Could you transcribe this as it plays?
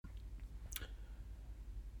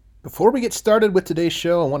Before we get started with today's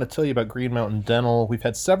show, I want to tell you about Green Mountain Dental. We've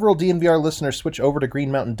had several DNVR listeners switch over to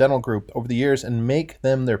Green Mountain Dental Group over the years and make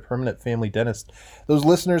them their permanent family dentist. Those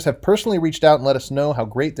listeners have personally reached out and let us know how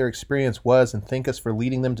great their experience was and thank us for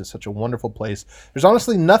leading them to such a wonderful place. There's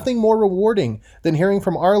honestly nothing more rewarding than hearing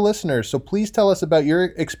from our listeners, so please tell us about your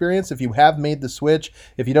experience if you have made the switch.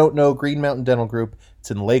 If you don't know, Green Mountain Dental Group,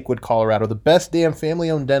 it's in Lakewood, Colorado, the best damn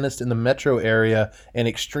family-owned dentist in the metro area, and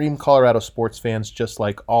extreme Colorado sports fans just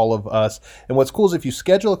like all of us. And what's cool is if you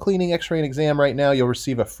schedule a cleaning, x-ray, and exam right now, you'll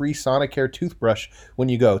receive a free Sonicare toothbrush when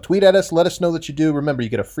you go. Tweet at us, let us know that you do. Remember, you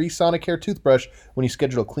get a free Sonicare toothbrush when you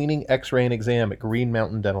schedule a cleaning, x-ray, and exam at Green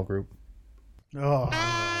Mountain Dental Group. Oh,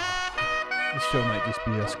 this show might just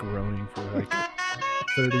be us groaning for like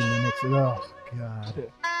 30 minutes. Oh,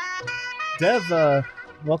 God. Dev,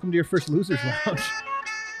 welcome to your first Losers Lounge.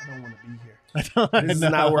 I don't want to be here. This is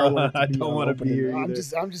not where I want to be. I don't want to be here I'm either.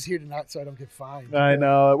 just here tonight so I don't get fined. I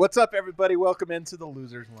know. What's up, everybody? Welcome into the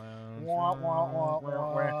Losers Lounge. Wah, wah, wah,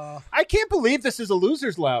 wah. I can't believe this is a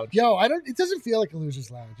Losers Lounge. Yo, it doesn't feel like a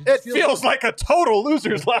loser's lounge. It feels like a total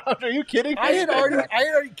Losers Lounge. Are you kidding me? I had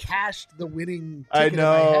already cashed the winning ticket I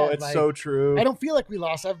know. in my head. It's so true. I don't feel like we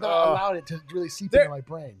lost. I've not allowed it to really seep into my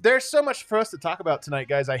brain. There's so much for us to talk about tonight,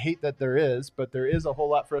 guys. I hate that there is, but there is a whole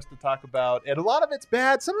lot for us to talk about. And a lot of it's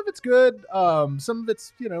bad. Some of it's good. Some of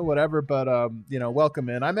it's, whatever. But, welcome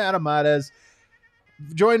in. I'm Adam Mades,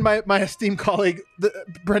 joined by my esteemed colleague,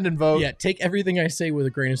 Brendan Vogt. Yeah, take everything I say with a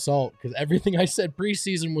grain of salt, because everything I said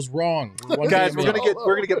preseason was wrong. Guys, we're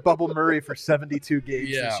gonna get Bubble Murray for 72 games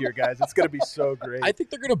this year, guys. It's gonna be so great. I think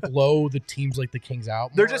they're gonna blow the teams like the Kings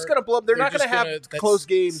out. They're just gonna blow up. They're not gonna have close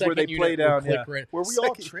games where they play down. Yeah. Right. Were we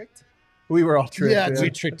all tricked? We were all tricked. Yeah, we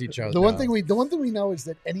tricked each other. The one thing we know is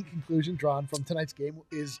that any conclusion drawn from tonight's game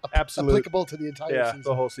is applicable to the entire season.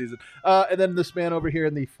 The whole season. And then this man over here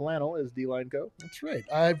in the flannel is D-Line Go. That's right.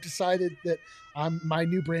 I've decided that my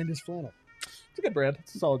new brand is flannel. It's a good brand.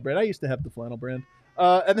 It's a solid brand. I used to have the flannel brand.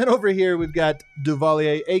 And then over here we've got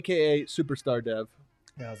Duvalier, a.k.a. Superstar Dev.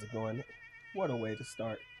 How's it going? What a way to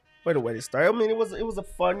start. I mean, it was a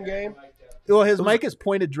fun game. Well, his mic is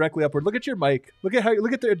pointed directly upward. Look at your mic. Look at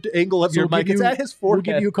the angle of your mic. It's at his forehead.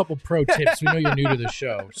 We'll give you a couple pro tips. We know you're new to the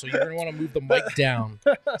show, so you're going to want to move the mic down.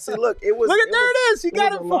 See, look, there it is. You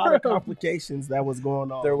got it. A lot of complications that was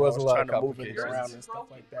going on. There was a lot of trying to move complications. it around and stuff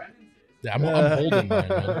like that. Yeah, I'm holding mine,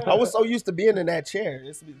 man. I was so used to being in that chair.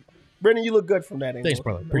 Brendan, you look good from that angle. Thanks,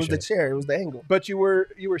 brother. It was the chair. It was the angle. But you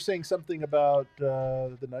were saying something about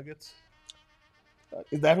the Nuggets?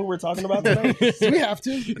 Is that who we're talking about tonight? Do we have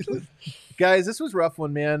to? Guys, this was a rough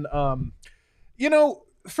one, man.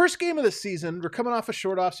 First game of the season. We're coming off a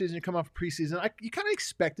short off season. You come off a preseason. You kind of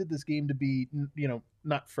expected this game to be,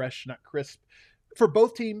 not fresh, not crisp for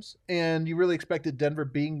both teams. And you really expected Denver,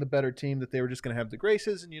 being the better team, that they were just going to have the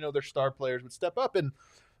graces and, their star players would step up. And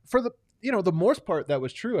for the most part, that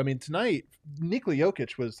was true. I mean, tonight, Nikola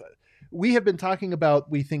Jokic was, we have been talking about,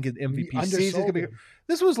 we think an MVP season.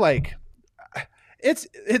 This was like,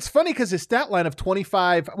 it's funny because his stat line of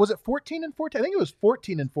 25, was it 14 and 14? I think it was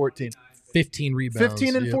 14 and 14. 15 rebounds.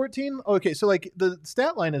 15 and 14? Okay, so like the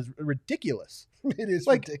stat line is ridiculous. It is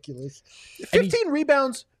ridiculous. 15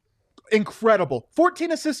 rebounds, incredible.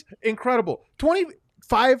 14 assists, incredible.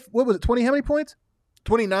 25, what was it, 20 how many points?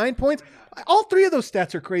 29 points? All three of those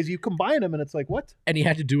stats are crazy. You combine them and it's like, what? And he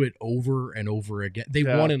had to do it over and over again. They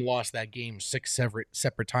won and lost that game 6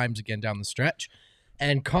 separate times again down the stretch.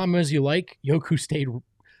 And calm as you like, Jokic stayed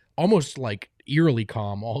almost like eerily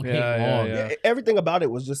calm all game long. Yeah. Everything about it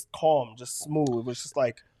was just calm, just smooth. It was just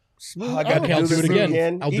like, smooth. I got to do this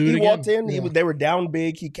again. I'll do it again. He walked in. They were down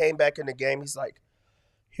big. He came back in the game. He's like,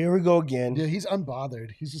 here we go again. Yeah, he's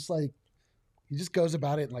unbothered. He's just like, he just goes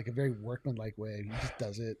about it in like a very workmanlike way. He just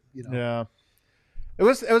does it, Yeah. It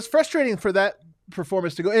was frustrating for that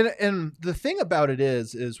performance to go. And the thing about it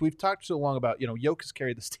is we've talked so long about, Jokic has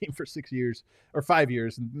carried this team for 6 years or 5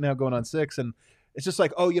 years and now going on 6. And it's just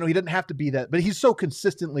like, he doesn't have to be that, but he's so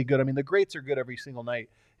consistently good. I mean, the greats are good every single night.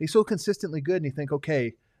 He's so consistently good. And you think,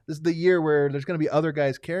 okay, this is the year where there's going to be other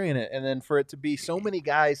guys carrying it. And then for it to be so many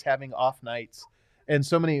guys having off nights and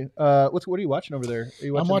so many, what are you watching over there?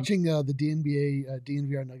 I'm watching the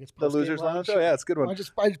DNVR Nuggets. The Losers Lounge. Oh yeah, it's a good one. I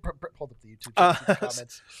just pulled up the YouTube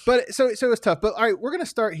comments. But so it was tough. But all right, we're gonna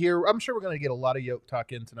start here. I'm sure we're gonna get a lot of Yoke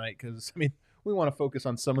talk in tonight because we want to focus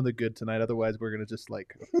on some of the good tonight. Otherwise, we're gonna just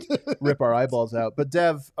like rip our eyeballs out. But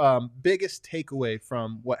Dev, biggest takeaway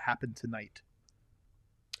from what happened tonight?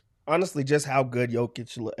 Honestly, just how good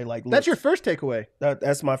Jokic looked. That's your first takeaway.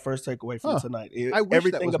 That's my first takeaway from tonight.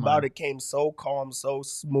 Everything about it came so calm, so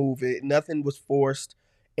smooth. Nothing was forced,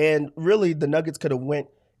 and really, the Nuggets could have went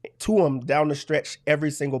to him down the stretch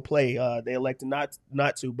every single play. They elected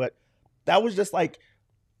not to, but that was just like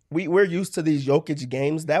we're used to these Jokic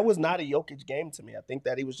games. That was not a Jokic game to me. I think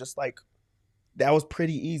that he was just like, that was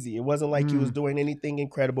pretty easy. It wasn't like he was doing anything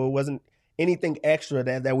incredible. It wasn't anything extra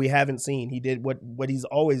that we haven't seen. He did what he's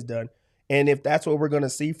always done. And if that's what we're going to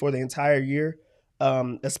see for the entire year,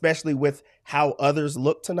 especially with how others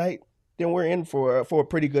look tonight, then we're in for a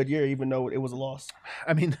pretty good year, even though it was a loss.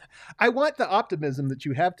 I mean, I want the optimism that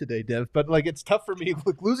you have today, Dev, but like it's tough for me.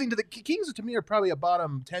 Look, losing to the Kings to me are probably a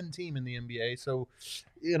bottom 10 team in the NBA. So,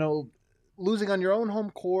 losing on your own home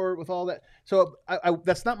court with all that. So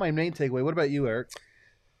that's not my main takeaway. What about you, Eric?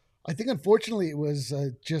 I think unfortunately it was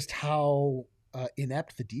just how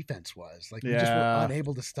inept the defense was. Like we just were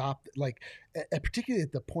unable to stop. Like particularly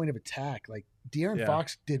at the point of attack. Like De'Aaron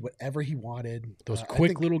Fox did whatever he wanted. Those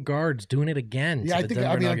quick little guards doing it again. Yeah,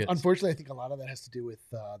 Nuggets. Unfortunately, I think a lot of that has to do with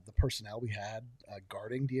the personnel we had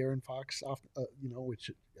guarding De'Aaron Fox off. Which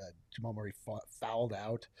Jamal Murray fouled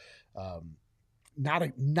out. Not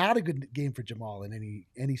a good game for Jamal in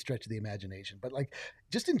any stretch of the imagination, but like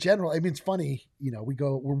just in general, I mean, it's funny,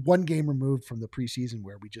 we're one game removed from the preseason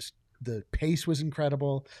where the pace was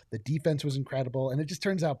incredible, the defense was incredible, and it just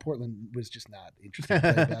turns out Portland was just not interested in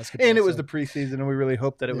playing basketball. And it was the preseason, and we really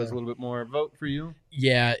hoped that it was a little bit more. Vote for you?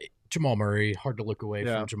 Yeah, Jamal Murray, hard to look away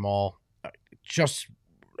from Jamal. Just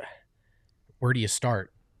where do you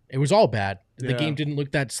start? It was all bad. The game didn't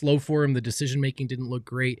look that slow for him. The decision-making didn't look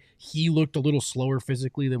great. He looked a little slower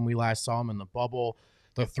physically than we last saw him in the bubble.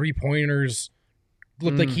 The three-pointers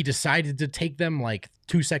looked like he decided to take them like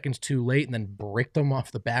 2 seconds too late and then bricked them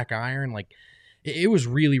off the back iron. Like it was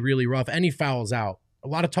really, really rough. And he fouls out. A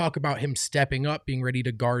lot of talk about him stepping up, being ready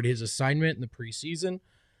to guard his assignment in the preseason.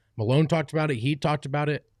 Malone talked about it. He talked about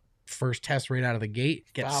it. First test right out of the gate.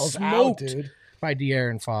 Gets smoked by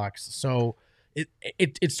De'Aaron Fox. So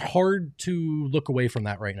it's hard to look away from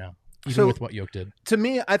that right now, even with what Jokic did. To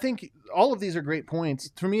me, I think all of these are great points.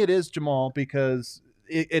 For me, it is Jamal because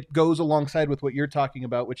it goes alongside with what you're talking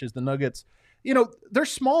about, which is the Nuggets. They're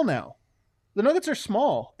small now. The Nuggets are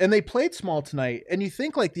small, and they played small tonight. And you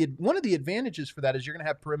think like one of the advantages for that is you're going to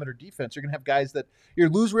have perimeter defense. You're going to have guys that you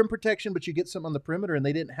lose rim protection, but you get some on the perimeter, and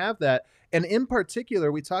they didn't have that. And in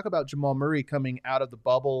particular, we talk about Jamal Murray coming out of the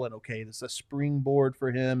bubble, and okay, this is a springboard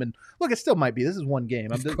for him. And look, it still might be. This is one game.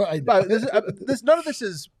 None of this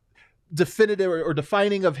is definitive or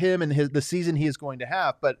defining of him and the season he is going to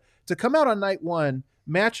have. But to come out on night one,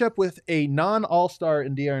 match up with a non-all-star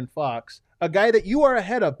in De'Aaron Fox, a guy that you are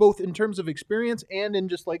ahead of both in terms of experience and in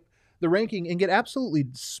just like the ranking, and get absolutely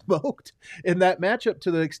smoked in that matchup to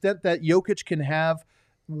the extent that Jokic can have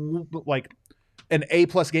like an A+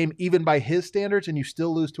 game even by his standards, and you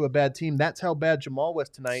still lose to a bad team. That's how bad Jamal was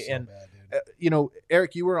tonight. So bad,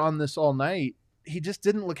 Eric, you were on this all night. He just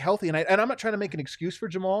didn't look healthy, and I'm not trying to make an excuse for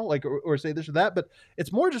Jamal, like or say this or that, but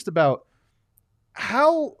it's more just about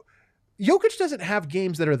how Jokic doesn't have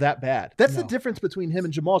games that are that bad. That's the difference between him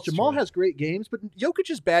and Jamal. Jamal has great games, but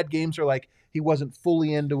Jokic's bad games are like he wasn't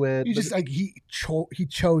fully into it. You just like he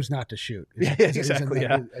chose not to shoot. Exactly.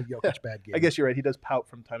 A Jokic bad game. I guess you're right. He does pout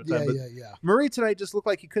from time to time. But Murray tonight just looked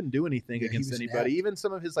like he couldn't do anything against anybody. Even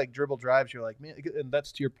some of his like dribble drives, you're like, man. And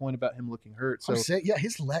that's to your point about him looking hurt. So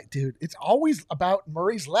his leg, dude. It's always about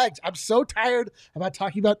Murray's legs. I'm so tired about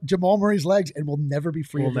talking about Jamal Murray's legs, and we'll never be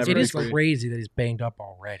free. It is crazy that he's banged up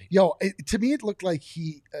already. To me, it looked like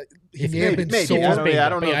he may have been sore. I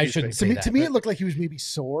don't know. I shouldn't say that. To me, it looked like he was maybe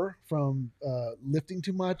sore from lifting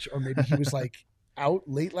too much, or maybe he was like out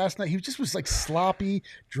late last night. He just was like sloppy,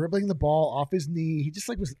 dribbling the ball off his knee. He just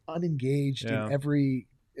like was unengaged in every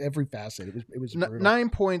facet. It was 9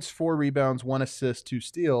 points, 4 rebounds, 1 assist, 2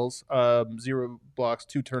 steals, 0 blocks,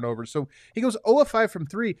 2 turnovers. So he goes 0 of 5 from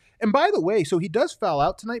 3. And by the way, so he does foul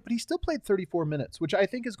out tonight, but he still played 34 minutes, which I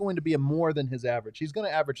think is going to be more than his average. He's going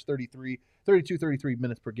to average 33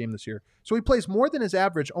 minutes per game this year. So he plays more than his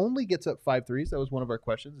average, only gets up 5 threes. That was one of our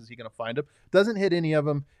questions. Is he going to find them? Doesn't hit any of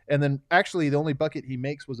them. And then actually the only bucket he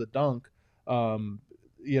makes was a dunk,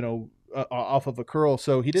 off of a curl.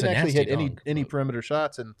 So he didn't actually hit any perimeter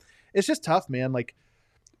shots. And it's just tough, man. Like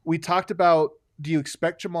we talked about, do you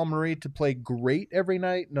expect Jamal Murray to play great every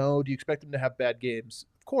night? No. Do you expect him to have bad games?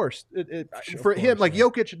 Of course. For him, like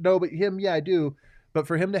Jokic, no, but him, yeah, I do. But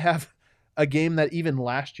for him to have a game that even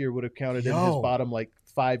last year would have counted in his bottom like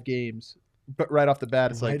 5 games, but right off the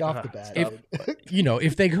bat, it's off the bat.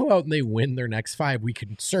 If they go out and they win their next 5, we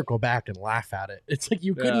can circle back and laugh at it. It's like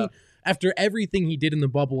you couldn't. After everything he did in the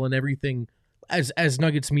bubble and everything, as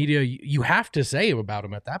Nuggets media, you have to say about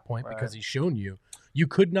him at that point because he's shown you You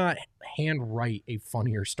could not handwrite a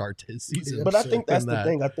funnier start to his season. But I think that's than the that.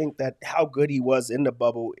 thing. I think that how good he was in the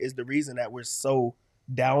bubble is the reason that we're so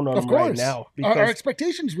down on Of him course. right now. Our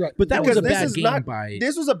expectations, right? But that was a Because this bad is game not- by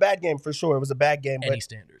This was a bad game for sure. It was a bad game, any but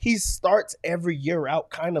standard. he starts every year out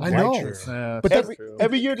kind of I like know. this. Yeah, But that's that- true.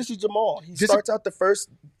 Every year, this is Jamal. He Dis- starts out the first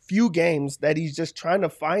few games that he's just trying to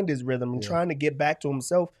find his rhythm and Yeah. trying to get back to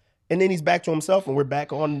himself. And then he's back to himself, and we're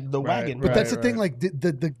back on the Right, wagon. But that's the Right, thing. right. Like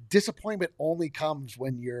the disappointment only comes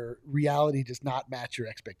when your reality does not match your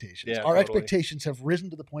expectations. Yeah, Our totally. expectations have risen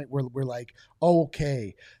to the point where we're like, oh,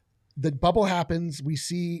 okay, the bubble happens. We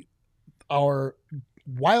see our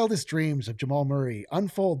wildest dreams of Jamal Murray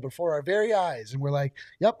unfold before our very eyes, and we're like,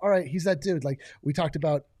 yep, all right, he's that dude. Like we talked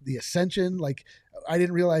about the ascension. Like I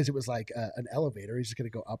didn't realize it was like an elevator. He's just going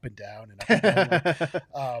to go up and down and up and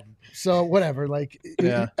down. So whatever. Like,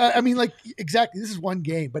 Yeah. I mean, like exactly. This is one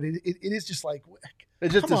game, but it is just like,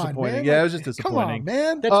 It's just come on, disappointing. man. Yeah, Like, it was just come on, disappointing.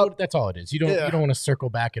 man. That's all it is. You don't yeah. you don't want to circle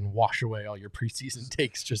back and wash away all your preseason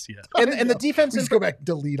takes just yet. And the defense Just go back and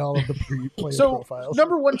delete all of the player So profiles.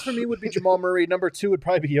 number 1 for me would be Jamal Murray. Number 2 would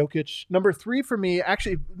probably be Jokic. Number 3 for me,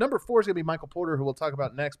 actually, number 4 is going to be Michael Porter, who we'll talk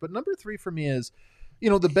about next. But number 3 for me is,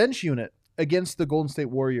 the bench unit against the Golden State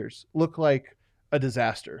Warriors looked like a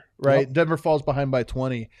disaster, right? Yep. Denver falls behind by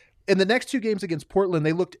 20. In the next 2 games against Portland,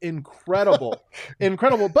 they looked incredible,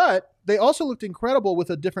 but they also looked incredible with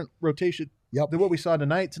a different rotation than what we saw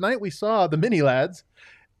tonight. Tonight we saw the mini lads.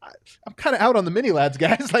 I'm kind of out on the mini lads,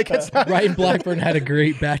 guys. Like it's not, Ryan Blackburn had a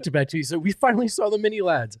great back-to-back tweet. So we finally saw the mini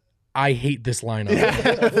lads. I hate this lineup.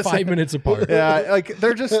 Yeah. 5 minutes apart. Yeah, like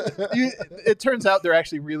they're just. It turns out they're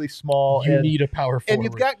actually really small. You and, need a power forward. and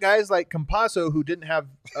you've got guys like Campazzo who didn't have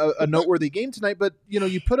a noteworthy game tonight, but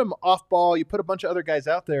you put him off ball. You put a bunch of other guys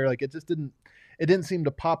out there. Like it just didn't. It didn't seem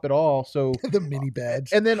to pop at all. So the mini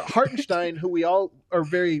badge. and then Hartenstein, who we all are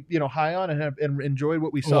very high on and enjoyed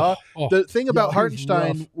what we saw. Oh. The thing about he was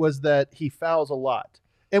Hartenstein rough. was that he fouls a lot,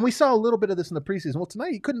 and we saw a little bit of this in the preseason. Well,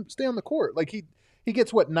 tonight he couldn't stay on the court. Like he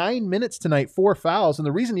gets 9 minutes tonight, 4 fouls, and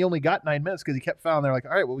the reason he only got 9 minutes because he kept fouling. They're like,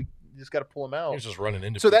 all right, well we just got to pull him He out. was just running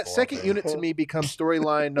into So that people out second there. unit to me becomes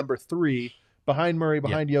storyline number 3 behind Murray,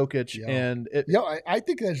 behind Jokic, Yeah. and it, Yeah, I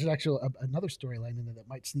think there's actually another storyline in there that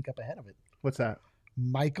might sneak up ahead of it. what's that?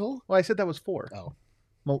 Michael. Well, I said that was 4. Oh,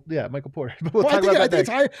 Well, yeah, Michael Porter. But we'll well, I talk think, about I that think it's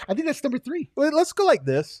next. higher. I think that's number 3. Well, let's go like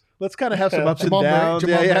this. Let's kind of have some ups and Jamal Murray- downs.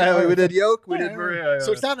 Jamal Yeah, Murray. we did Yoke, we Yeah, did yeah, Murray. yeah.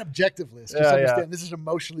 So it's not an objective list. Just Yeah, understand this is an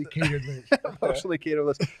emotionally catered list. emotionally catered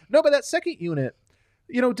list. No, but that second unit,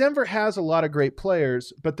 Denver has a lot of great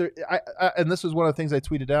players, but there, and this was one of the things I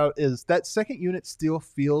tweeted out is that second unit still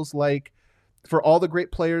feels like, for all the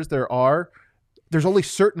great players there are, there's only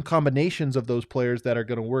certain combinations of those players that are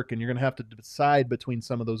going to work, and you're going to have to decide between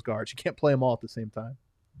some of those guards. You can't play them all at the same time.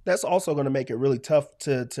 That's also going to make it really tough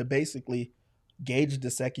to basically gauge the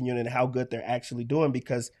second unit and how good they're actually doing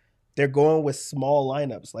because they're going with small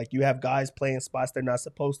lineups. Like you have guys playing spots they're not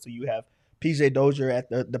supposed to. You have PJ Dozier at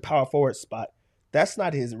the power forward spot. That's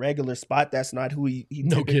not his regular spot. That's not who he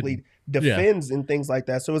No typically kidding. defends and things like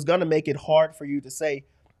that. So it's going to make it hard for you to say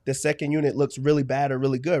the second unit looks really bad or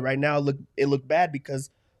really good. Right now, it looked bad because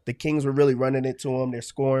the Kings were really running it to them. They're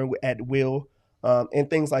scoring at will and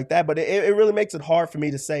things like that. But it really makes it hard for me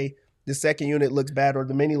to say the second unit looks bad or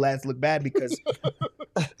the mini lads look bad because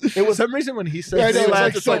It was for some reason when he said Yeah, I know, mini it's lads,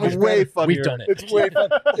 like it's so like much way better. funnier. We've done it. It's way fun.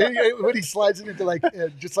 When he slides it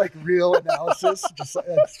into just like real analysis, just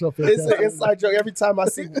it's so it's fantastic. an inside joke. Every time I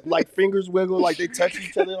see like fingers wiggle, like they touch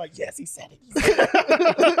each other, like, yes, he said it. He said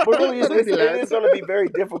it. But really, it is going to be very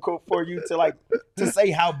difficult for you to say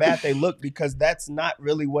how bad they look because that's not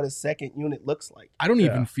really what a second unit looks like. I don't Yeah.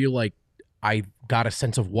 even feel like I got a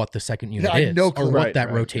sense of what the second unit Yeah, I have is no or clue. what Right, that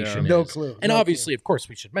right, rotation yeah. is. No clue. And No obviously, of course,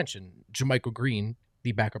 we should mention JaMychal Green,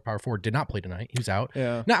 the backup power forward, did not play tonight. He was out.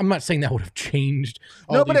 Yeah. Now, I'm not saying that would have changed.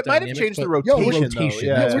 All No, but these it might have dynamics, changed the but Yo, rotation. rotation,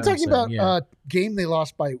 though. Yeah, that's we're what I'm talking saying, about game they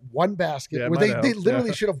lost by 1 basket Yeah, it where might they have, literally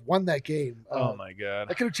yeah. should have won that game. Oh my god.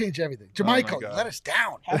 That could have changed everything. Oh my JaMychal, you God. let us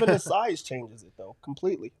down. Having the size changes it though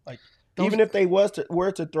completely. Like Those- even if they were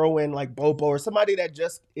to throw in like Bobo or somebody that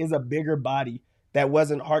just is a bigger body that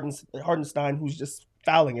wasn't Hartenstein who's just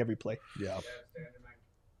fouling every play. Yeah.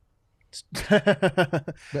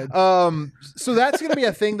 So that's going to be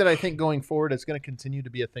a thing that I think going forward is going to continue to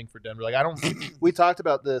be a thing for Denver. Like we talked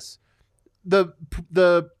about this.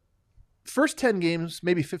 The first 10 games,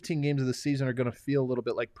 maybe 15 games of the season are going to feel a little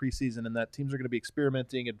bit like preseason, and that teams are going to be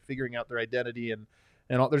experimenting and figuring out their identity and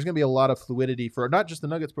all, there's going to be a lot of fluidity for not just the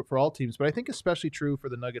Nuggets but for all teams. But I think especially true for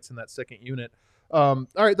the Nuggets in that second unit. All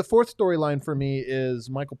right, the fourth storyline for me is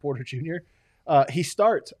Michael Porter Jr. He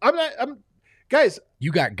starts. Guys,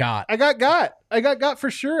 You got. I got for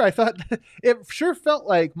sure. I thought it sure felt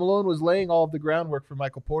like Malone was laying all of the groundwork for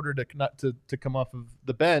Michael Porter to come off of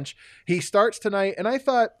the bench. He starts tonight, and I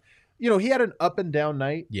thought, he had an up and down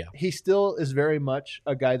night. Yeah. He still is very much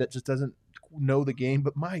a guy that just doesn't know the game,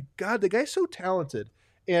 but my God, the guy's so talented.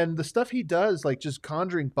 And the stuff he does, like just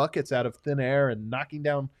conjuring buckets out of thin air and knocking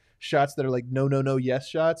down shots that are like no, yes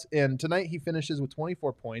shots. And tonight he finishes with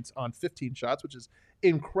 24 points on 15 shots, which is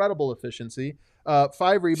incredible efficiency.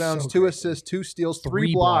 5 rebounds, 2 assists, 2 steals,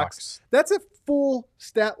 3 blocks. That's a full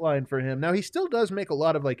stat line for him. Now, he still does make a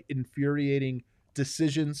lot of like infuriating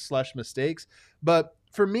decisions/mistakes. But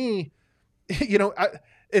for me,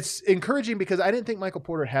 it's encouraging because I didn't think Michael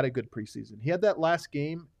Porter had a good preseason. He had that last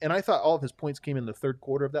game, and I thought all of his points came in the third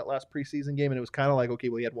quarter of that last preseason game, and it was kind of like, okay,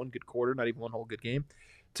 well, he had one good quarter, not even one whole good game.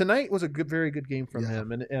 Tonight was a very good game from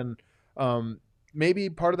him, and maybe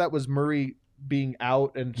part of that was Murray being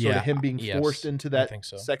out and sort of him being forced into that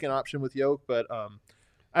second option with Yoke, but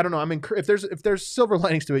I don't know. I mean, if there's silver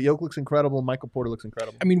linings to it, Yoke looks incredible, Michael Porter looks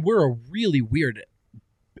incredible. I mean, we're a really weird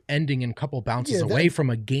ending and a couple bounces away from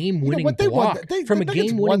a game-winning block. From a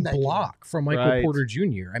game-winning block from Michael Porter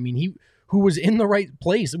Jr. I mean, who was in the right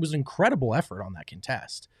place. It was an incredible effort on that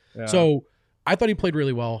contest. Yeah. So I thought he played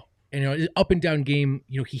really well. And, up and down game,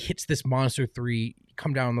 he hits this monster 3,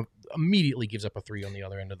 come down, immediately gives up a 3 on the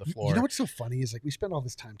other end of the floor. You know what's so funny is like we spend all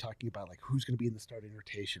this time talking about like who's going to be in the starting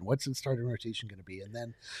rotation, what's the starting rotation going to be, and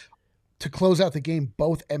then to close out the game,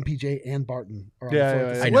 both MPJ and Barton are on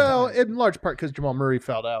the floor. Well, in large part because Jamal Murray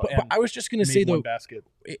fouled out. But I was just going to say though, basket.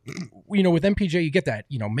 With MPJ, you get that,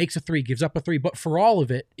 makes a 3, gives up a 3, but for all of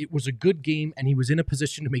it, it was a good game, and he was in a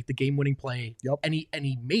position to make the game-winning play. Yep. And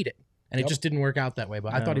he made it. And it just didn't work out that way,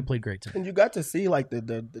 but I thought he played great today. And you got to see like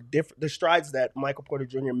the strides that Michael Porter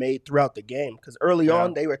Jr. made throughout the game, because early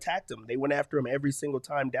on they attacked him, they went after him every single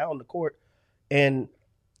time down the court, and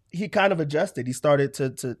he kind of adjusted. He started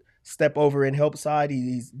to step over and help side.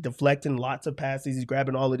 He's deflecting lots of passes. He's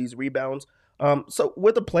grabbing all of these rebounds. So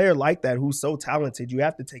with a player like that who's so talented, you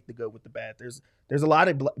have to take the good with the bad. There's a lot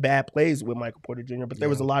of bad plays with Michael Porter Jr., but there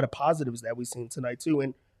was a lot of positives that we've seen tonight too,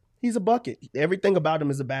 and he's a bucket. Everything about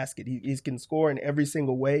him is a basket. He can score in every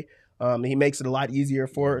single way. He makes it a lot easier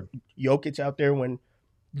for Jokic out there when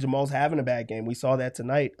Jamal's having a bad game. We saw that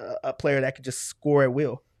tonight. A player that could just score at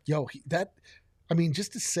will.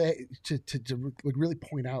 Just to say, to really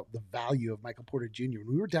point out the value of Michael Porter Jr.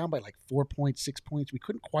 When we were down by like 4 points, 6 points, we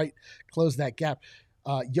couldn't quite close that gap.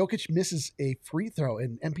 Jokic misses a free throw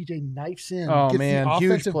and MPJ knifes in, gets the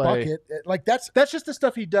offensive bucket. Like that's just the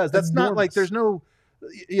stuff he does. That's enormous. Not like there's no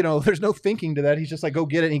thinking to that. He's just like, go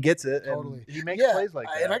get it, and he gets it. Totally. And he makes plays like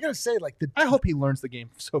that. And I got to say, like, I hope he learns the game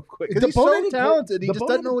so quick. Because he's so talented. He just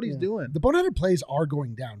doesn't know what he's doing. The boneheaded plays are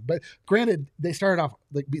going down. But granted, they started off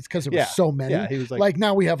like because there were so many. Yeah, he was like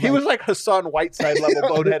now we have he was like Hassan Whiteside level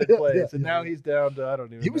boneheaded plays. And now he's down to, I don't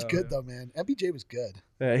even know. He was good though, man. MPJ was good.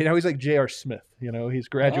 Yeah, he's like J.R. Smith. He's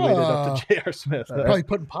graduated up to J.R. Smith. Probably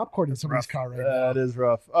putting popcorn in somebody's car right now. That is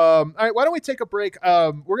rough. All right, why don't we take a break?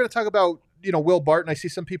 We're going to talk about Will Barton. I see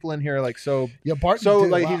some people in here like Barton. So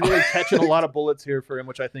like he's really catching a lot of bullets here for him,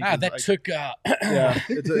 which I think took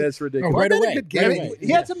it's ridiculous. Right away.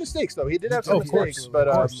 He had some mistakes though. He did have some mistakes, but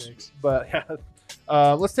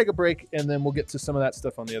let's take a break and then we'll get to some of that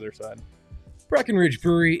stuff on the other side. Breckenridge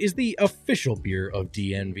Brewery is the official beer of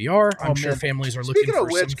DNVR. I'm sure families are looking for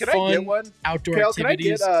some fun outdoor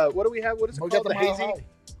activities. Can I get, what do we have? What is it called? The hazy?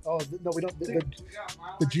 Oh, no, we don't.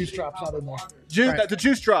 The juice drop's not in there. The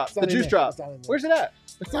juice drop. The juice drop. Where's it at?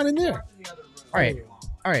 It's not in there.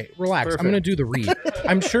 All right, relax. Perfect. I'm going to do the read.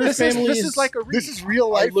 I'm sure families is like a read. This is real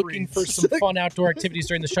life. Looking for some fun outdoor activities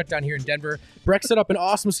during the shutdown here in Denver. Breck set up an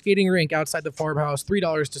awesome skating rink outside the farmhouse.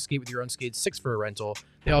 $3 to skate with your own skates, $6 for a rental.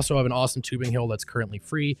 They also have an awesome tubing hill that's currently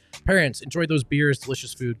free. Parents, enjoy those beers,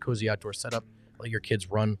 delicious food, cozy outdoor setup. Let your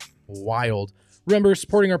kids run wild. Remember,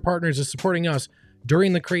 supporting our partners is supporting us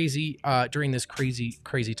during this crazy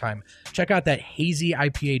time. Check out that hazy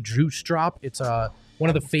IPA juice drop. It's one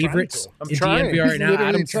of the favorites in DNVR right now.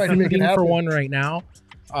 Adam's looking for one right now.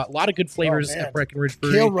 A lot of good flavors at Breckenridge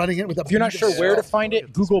Brewery. Kale running it with a if you're not sure where to find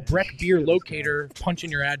it, Google Breck Beer Locator, punch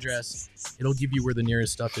in your address. It'll give you where the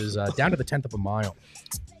nearest stuff is, down to the 10th of a mile.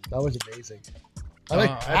 That was amazing.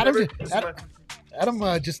 Adam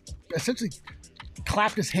just essentially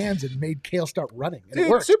clapped his hands and made Kale start running. And it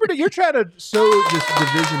worked. You're trying to sow this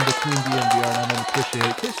division between DNVR, and I don't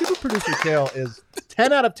appreciate it. Super producer Kale is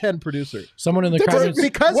 10 out of 10 producer. Someone in the That's comments.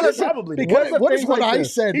 Because What of, is probably because of what is things what like I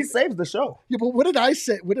this. said? He saves the show. Yeah, but what did I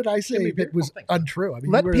say? What did I say me that was thanks. untrue? I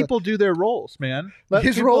mean, Let you were- people do their roles, man. Let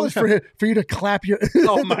his people- role is for you to clap your.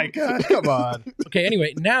 Oh my God! Come on. Okay,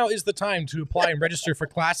 anyway, now is the time to apply and register for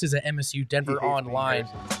classes at MSU Denver Online.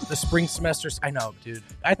 The spring semester. I know, dude.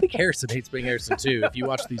 I think Harrison hates being Harrison too. If you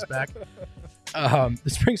watch these back. The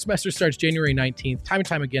spring semester starts January 19th. Time and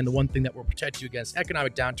time again, the one thing that will protect you against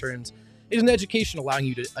economic downturns is an education allowing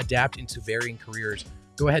you to adapt into varying careers.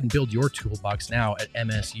 Go ahead and build your toolbox now at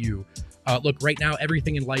MSU. Look, right now,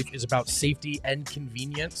 everything in life is about safety and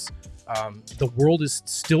convenience. The world is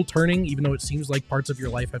still turning, even though it seems like parts of your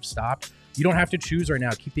life have stopped. You don't have to choose right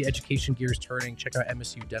now. Keep the education gears turning. Check out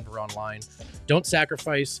MSU Denver Online. Don't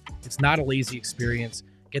sacrifice. It's not a lazy experience.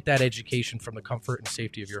 Get that education from the comfort and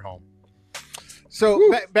safety of your home. So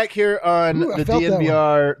back here on Ooh, I the felt that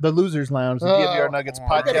DNVR, the Losers Lounge, the DNVR Nuggets I'm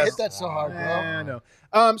gonna podcast. hit that so hard, bro. I know.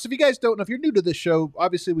 So if you guys don't know, if you're new to this show,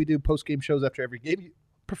 obviously we do post-game shows after every game,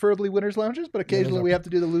 preferably winners lounges, but occasionally are- we have to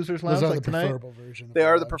do the Losers Lounge Those are like the tonight. preferable version. of They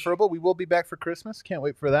are the lounge. preferable. We will be back for Christmas. Can't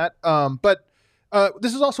wait for that. But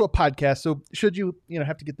this is also a podcast, so should you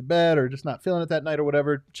have to get to bed or just not feeling it that night or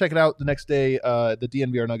whatever, check it out the next day. The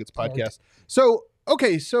DNVR Nuggets podcast.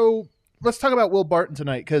 So let's talk about Will Barton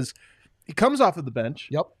tonight because he comes off of the bench.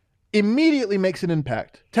 Yep. Immediately makes an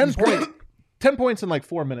impact. 10 points. 10 points in like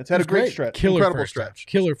 4 minutes. Had a He's great great. stretch. Killer Incredible first half. stretch.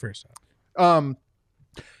 Killer first half.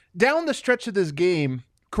 Down the stretch of this game,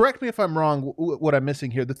 correct me if I'm wrong, what I'm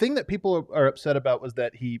missing here. The thing that people are upset about was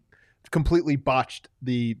that he completely botched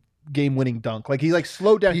the game-winning dunk. Like he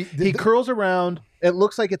slowed down. He curls around. It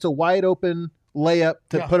looks like it's a wide open layup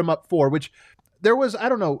to put him up 4, which there was, I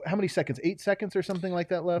don't know how many seconds, 8 seconds or something like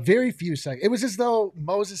that left. Very few seconds. It was as though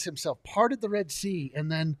Moses himself parted the Red Sea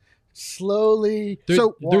and then slowly. There's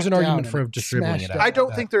an walked down argument and for just dribbling smashed it out. I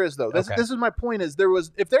don't think there is though. This is my point. Is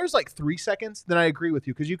if there's like 3 seconds, then I agree with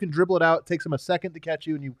you because you can dribble it out. It takes him a second to catch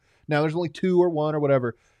you, and now there's only 2 or 1 or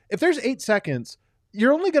whatever. If there's 8 seconds,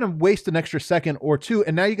 you're only going to waste an extra second or 2,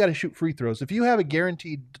 and now you got to shoot free throws. If you have a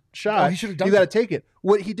guaranteed shot, he should have done you got to it. take it.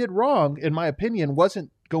 What he did wrong, in my opinion, wasn't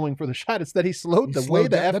going for the shot. It's that he slowed the way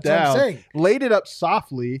the F That's what I'm down, saying. laid it up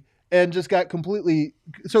softly, and just got completely.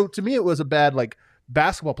 So to me, it was a bad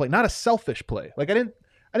basketball play, not a selfish play.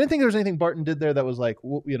 I didn't think there was anything Barton did there that was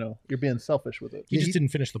you're being selfish with it. He just didn't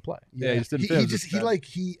finish the play. Yeah, he just didn't He finish.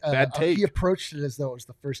 just Bad take. he approached it as though it was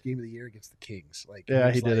the first game of the year against the Kings. He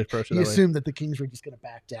did approach it He that way. assumed that the Kings were just going to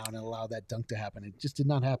back down and allow that dunk to happen. It just did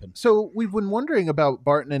not happen. So we've been wondering about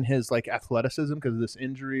Barton and his athleticism because of this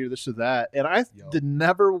injury or this or that, and I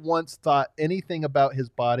never once thought anything about his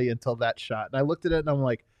body until that shot. And I looked at it and I'm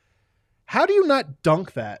like, how do you not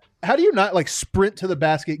dunk that? How do you not sprint to the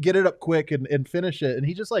basket, get it up quick, and finish it? And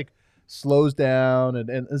he just slows down,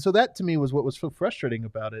 and so that to me was what was so frustrating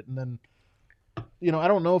about it. And then, I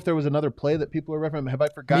don't know if there was another play that people are referencing. Have I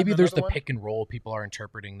forgotten? Maybe there's the another one? pick and roll. People are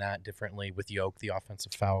interpreting that differently with Yoke, the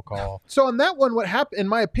offensive foul call. So on that one, what happened? In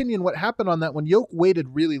my opinion, what happened on that one? Yoke waited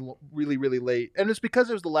really, really, really late, and it's because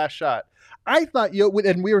it was the last shot. I thought Yoke,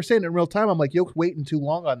 and we were saying it in real time. I'm like, Yoke's waiting too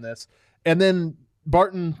long on this, and then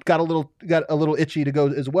Barton got a little itchy to go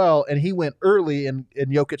as well, and he went early, and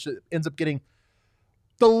Jokic ends up getting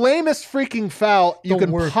the lamest freaking foul you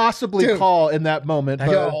can possibly call in that moment. That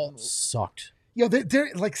But all sucked.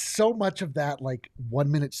 They're so much of that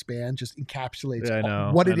 1 minute span just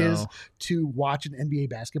encapsulates what it is to watch an NBA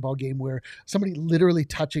basketball game where somebody literally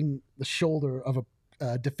touching the shoulder of a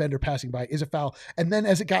defender passing by is a foul. And then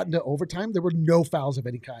as it got into overtime, there were no fouls of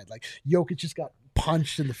any kind. Jokic just got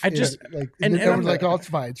punched in the face. And everyone's like, oh, it's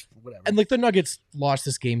fine. It's whatever. And the Nuggets lost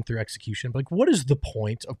this game through execution. But what is the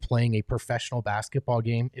point of playing a professional basketball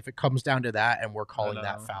game if it comes down to that and we're calling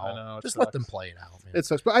that foul? Just let them play it out, man. It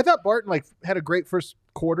sucks. But I thought Barton had a great first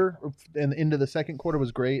quarter, and into the second quarter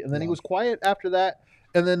was great. And then he was quiet after that.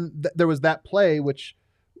 And then there was that play, which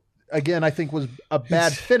again, I think was a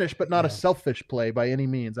bad finish, but not a selfish play by any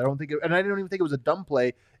means. I don't think, and I don't even think it was a dumb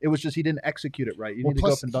play. It was just he didn't execute it right. You need to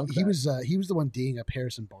go up and dunk. He was the one D'ing up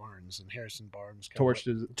Harrison Barnes, and Harrison Barnes torched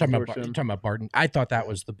his. Talking about Barton. I thought that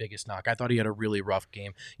was the biggest knock. I thought he had a really rough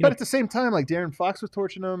game. But at the same time, Darren Fox was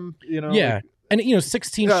torching him. Yeah. And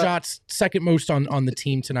 16 shots, second most on the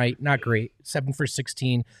team tonight. Not great. 7 for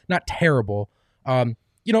 16. Not terrible.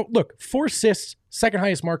 Look, 4 assists, second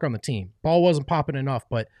highest mark on the team. Ball wasn't popping enough,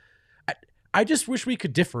 but I just wish we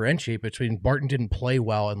could differentiate between Barton didn't play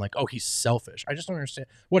well and he's selfish. I just don't understand.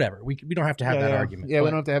 Whatever. We don't have to have that argument. Yeah, we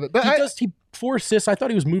don't have to have it. But he 4 assists. I thought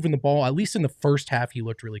he was moving the ball. At least in the first half, he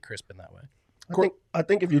looked really crisp in that way. I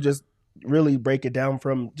think if you just really break it down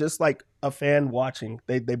from just a fan watching,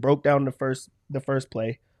 they broke down the first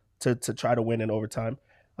play. to try to win in overtime.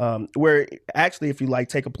 Where actually, if you like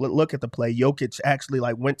take a look at the play, Jokic actually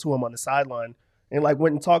like went to him on the sideline and like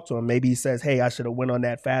went and talked to him. Maybe he says, "Hey, I should have went on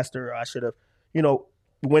that faster. Or I should have,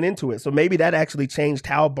 went into it." So maybe that actually changed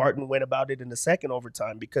how Barton went about it in the second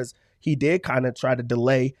overtime, because he did kind of try to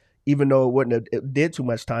delay, even though it did too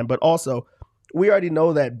much time. But also, we already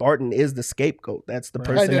know that Barton is the scapegoat. That's the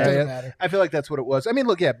person. I feel like that's what it was. I mean,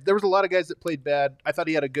 look, yeah, there was a lot of guys that played bad. I thought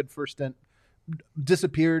he had a good first stint,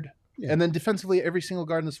 disappeared. Yeah. And then defensively, every single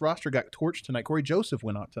guard in this roster got torched tonight. Corey Joseph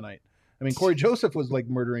went out tonight. I mean, Corey Joseph was like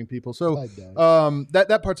murdering people. So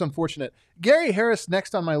that part's unfortunate. Gary Harris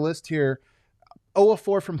next on my list here, 0 of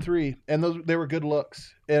 4 from 3, and they were good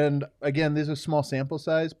looks. And again, these are small sample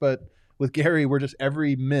size, but with Gary, we're just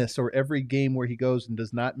every miss or every game where he goes and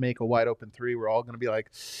does not make a wide open 3, we're all going to be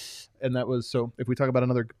like, and that was, so if we talk about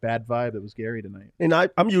another bad vibe, it was Gary tonight. And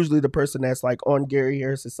I'm usually the person that's like on Gary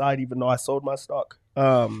Harris's side, even though I sold my stock.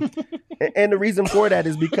 And the reason for that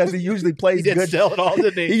is because he usually plays he did good. Sell it all,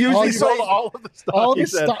 didn't he? He usually sold all of the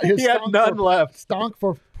stock. He had none left. Stonk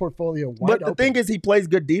for portfolio wide But the open. thing is, he plays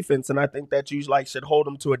good defense, and I think that you like should hold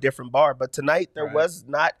him to a different bar. But tonight there was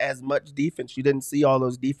not as much defense. You didn't see all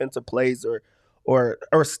those defensive plays or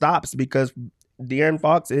stops, because De'Aaron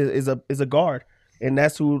Fox is a guard, and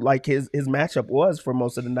that's who like his matchup was for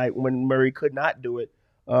most of the night when Murray could not do it.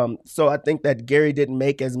 So I think that Gary didn't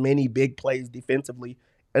make as many big plays defensively,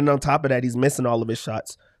 and on top of that, he's missing all of his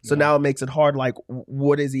shots. So now it makes it hard. Like,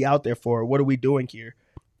 what is he out there for? What are we doing here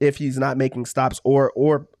if he's not making stops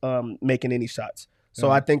or making any shots? So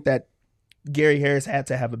I think that Gary Harris had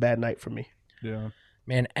to have a bad night for me. Yeah,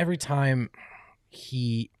 man. Every time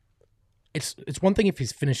it's one thing if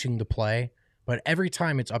he's finishing the play, but every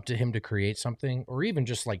time it's up to him to create something or even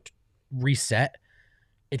just like reset,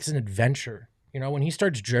 it's an adventure. When he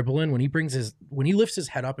starts dribbling, when he lifts his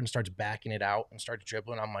head up and starts backing it out and starts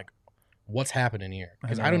dribbling, I'm like, what's happening here?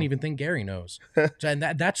 Because I don't even think Gary knows. And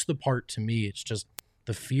that's the part to me. It's just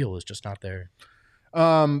the feel is just not there.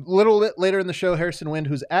 Little later in the show, Harrison Wind,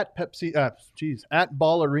 who's at at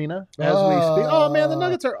Ball Arena as we speak. Oh man, the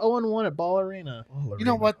Nuggets are 0-1 at Ball Arena. You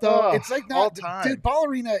know what though? It's like not, time. dude. Ball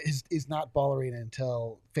Arena is not Ball Arena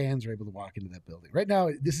until fans are able to walk into that building. Right now,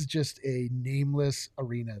 this is just a nameless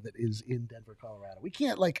arena that is in Denver, Colorado. We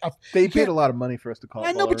can't they paid a lot of money for us to call it.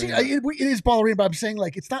 I know, Ball but Arena. it is Ball Arena. But I'm saying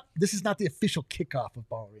like it's not. This is not the official kickoff of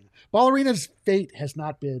Ball Arena. Ball Arena's fate has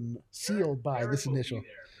not been sealed by this initial.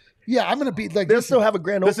 Yeah, I'm gonna be like. They'll still have a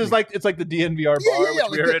grand opening. This is like it's like the DNVR bar,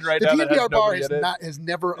 which we're in right now. The DNVR bar has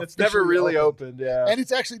never. It's never really opened. Yeah, and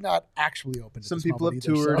it's actually not actually open. Some people have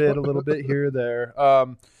toured it a little bit here or there.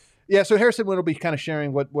 Yeah, so Harrison will be kind of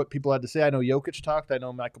sharing what people had to say. I know Jokic talked. I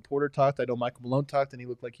know Michael Porter talked. I know Michael Malone talked, and he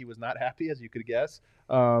looked like he was not happy, as you could guess.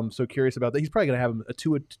 So curious about that. He's probably gonna have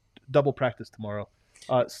a double practice tomorrow.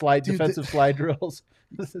 Defensive slide drills.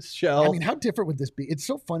 Shell. I mean, how different would this be? It's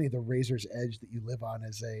so funny, the razor's edge that you live on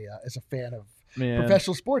as a fan of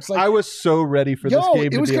professional sports. Like, I was so ready for this game.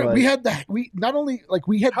 It was good. Like, we had the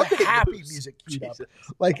happy music queued up.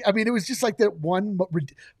 Like, I mean, it was just like that one.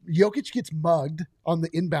 Jokic gets mugged on the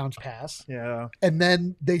inbounds pass. Yeah, and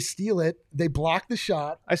then they steal it. They block the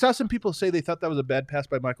shot. I saw some people say they thought that was a bad pass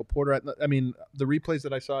by Michael Porter. I mean, the replays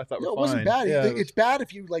that I saw, I thought were fine. It wasn't bad. Yeah, it's bad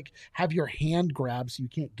if you like have your hand grabbed so you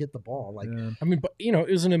can't get the ball. Like, I mean, but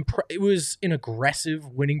it was an aggressive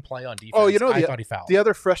winning play on defense. Oh, I thought he fouled. The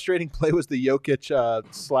other frustrating play was the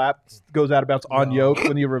Jokic slap goes out of bounds on Jokic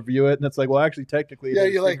when you review it, and it's like, well, actually, technically,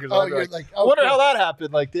 you're like, I wonder how that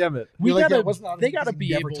happened. Like, damn it, they got to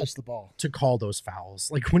be able touch the ball to call those fouls.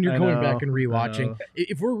 Like when you're going back and rewatching,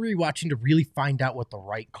 if we're rewatching to really find out what the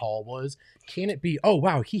right call was, can it be? Oh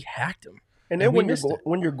wow, he hacked him. And then when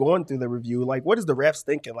you're going through the review, like, what is the refs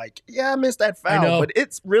thinking? Like, yeah, I missed that foul, but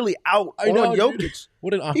it's really out on Jokic. Dude.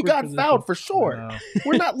 What an awkward he got position. fouled for sure.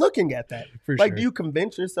 We're not looking at that. For like, sure. do you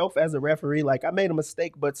convince yourself as a referee, like, I made a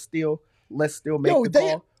mistake, but let's still make the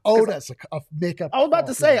call? Oh, that's a makeup. I was about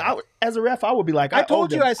to say, as a ref, I would be like, I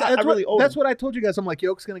told you, that's what I told you guys. I'm like,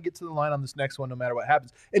 Jokic's going to get to the line on this next one no matter what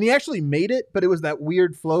happens. And he actually made it, but it was that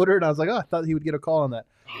weird floater, and I was like, I thought he would get a call on that.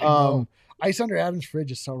 Ice under Adam's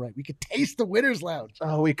fridge is so right. We could taste the winner's lounge.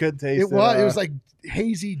 Oh, we could taste it. It was like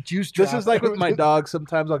hazy juice drop. This is like with my dog.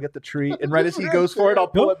 Sometimes I'll get the treat, and right as he goes for it, I'll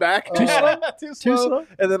pull it back. Too slow.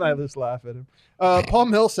 And then I just laugh at him. Paul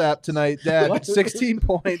Millsap tonight, Dad, 16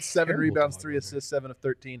 points, 7 rebounds, 3 assists, 7 of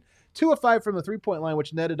 13. 2 of 5 from the 3-point line,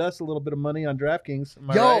 which netted us a little bit of money on DraftKings. Am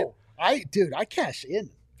I right? I cashed in.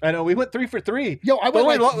 I know we went 3 for 3. I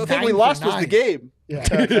went the only thing we lost was the game.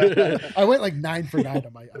 Yeah. I went like 9 for 9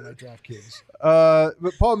 on my DraftKings.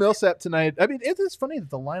 But Paul Millsap tonight, I mean, it is funny that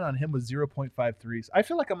the line on him was 0.5 threes. I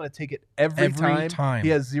feel like I'm going to take it every time he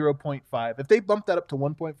has 0.5. If they bump that up to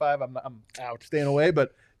 1.5, I'm out, staying away.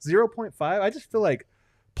 But 0.5, I just feel like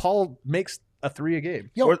Paul makes a 3 a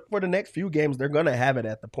game. For the next few games, they're going to have it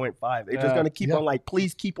at the 0.5. They're just going to keep on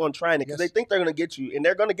please keep on trying it because they think they're going to get you. And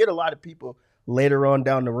they're going to get a lot of people later on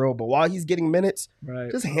down the road. But while he's getting minutes,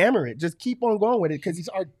 just hammer it. Just keep on going with it because he's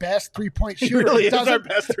our best 3-point shooter. He really is our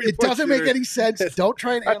best 3-point shooter. It doesn't make any sense. Don't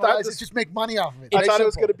try and analyze it. Just make money off of it. I thought it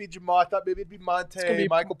was going to be Jamal. I thought maybe it'd be Monte,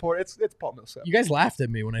 Michael Porter. It's Paul Millsap. You guys laughed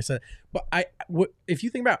at me when I said, but if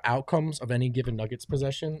you think about outcomes of any given Nuggets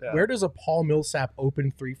possession, where does a Paul Millsap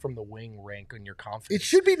open 3 from the wing rank on your confidence? It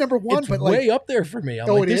should be number 1, it's but way up there for me. I'm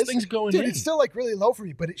like, this thing's going in. It's still like really low for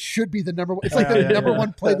me, but it should be the number 1. It's like the number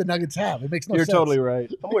 1 play the Nuggets have. It makes no sense. You're totally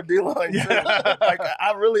right. I'm with D-Line.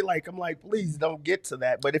 I really I'm like, please don't get to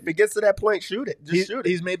that. But if it gets to that point, shoot it. Shoot it.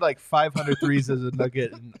 He's made like 500 threes as a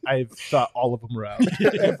Nugget, and I've thought all of them were out.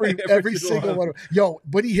 every single one. Yo,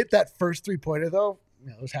 when he hit that first 3-pointer, though,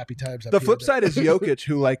 those happy times. The flip side is Jokic,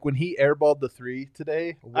 who when he airballed the 3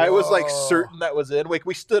 today, I was certain that was in.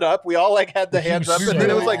 We stood up, we all had the hands up, and then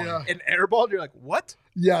it was an airball. And you're like, what?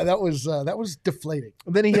 Yeah, that was deflating.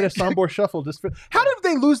 And then he hit a Sombor shuffle just for. How did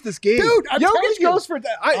they lose this game, dude? Jokic goes for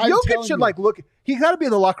that. Jokic should look. He got to be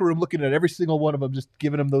in the locker room looking at every single one of them, just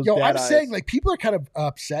giving them those. I'm eyes. saying people are kind of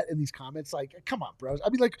upset in these comments. Like, come on, bros. I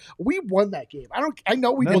mean, we won that game. I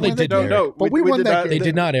know we didn't win that game. No, but we won that game. They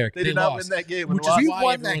did not, Eric. They did not win that game. Which is why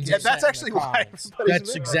won that game. That's actually why.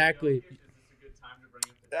 That's exactly.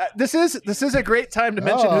 This is a great time to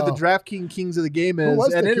mention who the DraftKings Kings of the game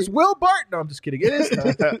is, and it is Will Barton. No, I'm just kidding. It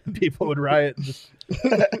is people would riot and just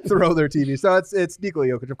throw their TVs. So it's Nikola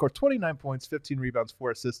Jokic, of course, 29 points, 15 rebounds,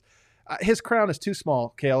 4 assists. His crown is too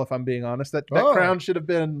small, Kale, if I'm being honest. That crown should have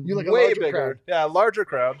been way bigger. Crown. Yeah, a larger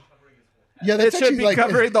crown. Yeah, it should be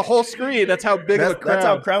covering the whole screen. That's how big of a crown. That's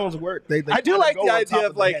how crowns work. I do like the idea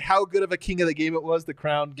of how good of a king of the game it was. The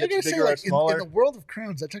crown gets bigger or smaller. In the world of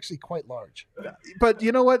crowns, that's actually quite large. But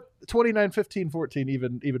you know what? 29, 15,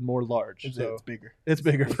 14, even more large. It's bigger. It's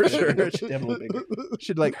bigger for sure. It's definitely bigger.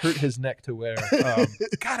 Should hurt his neck to wear.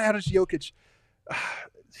 God, how does Jokic?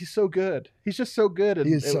 He's so good. He's just so good. And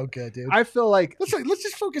he is so good, dude. I feel like let's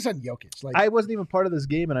just focus on Jokic. I wasn't even part of this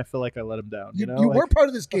game, and I feel like I let him down. You were part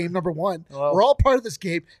of this game. Number 1, we're all part of this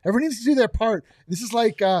game. Everyone needs to do their part. This is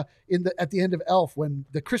like at the end of Elf when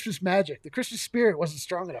the Christmas magic, the Christmas spirit wasn't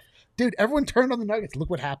strong enough. Dude, everyone turned on the Nuggets. Look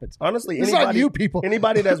what happens. Honestly, this is on you people.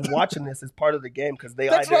 Anybody that's watching this is part of the game because they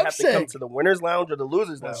either have to come to the winner's lounge or the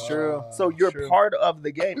loser's lounge. That's true. So you're part of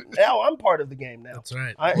the game. Now I'm part of the game now. That's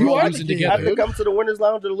right. You are losing together. I have to come to the winner's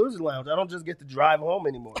lounge or the loser's lounge. I don't just get to drive home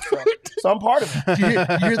anymore. So I'm part of it. Do you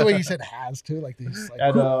hear the way he said has to? Like these.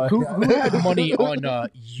 I know. Who had money on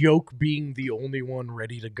Yoke being the only one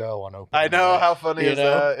ready to go on opening? I know. How funny is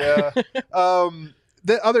that? Yeah.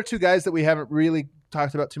 The other 2 guys that we haven't really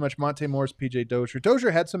talked about too much, Monte Morris, PJ Dozier. Dozier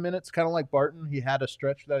had some minutes, kind of like Barton. He had a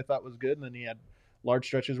stretch that I thought was good, and then he had large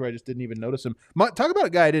stretches where I just didn't even notice him. Talk about a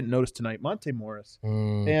guy I didn't notice tonight, Monte Morris.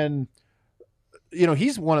 And,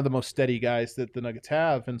 he's one of the most steady guys that the Nuggets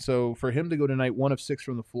have. And so for him to go tonight, 1 of 6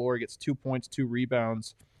 from the floor, gets 2 points, 2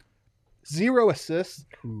 rebounds, 0 assists.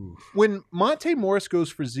 Oof. When Monte Morris goes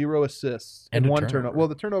for 0 assists and 1 turnover. Well,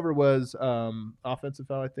 the turnover was offensive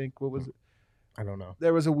foul, I think. What was it? I don't know.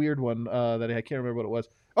 There was a weird one that I can't remember what it was.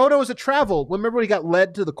 Oh, no, it was a travel. Remember when he got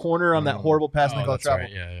led to the corner on that horrible pass Nikola travel?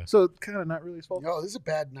 Right. Yeah. So kind of not really his fault. No, this is a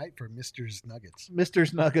bad night for Mr.'s Nuggets.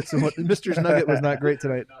 Mr.'s Nuggets. And Mr.'s Nugget was not great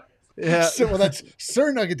tonight. Yeah. That's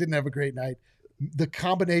Sir Nugget didn't have a great night. The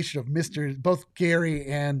combination of both Gary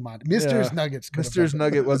and Monte. Mr.'s Nuggets. Mr.'s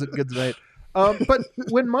Nugget wasn't good tonight. But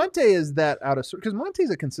when Monte is that out of sort, because Monte's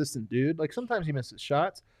a consistent dude. Like sometimes he misses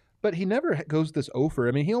shots. But he never goes this over.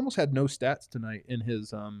 I mean, he almost had no stats tonight in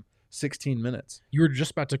his 16 minutes. You were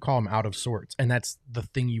just about to call him out of sorts, and that's the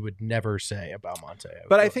thing you would never say about Monte.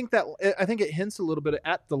 But I think it hints a little bit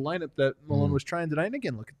at the lineup that Malone was trying tonight. And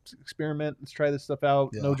again, look, experiment, let's try this stuff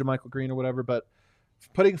out. Yeah. No DeMichael Green or whatever, but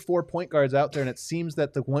putting 4 point guards out there, and it seems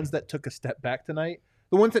that the ones that took a step back tonight,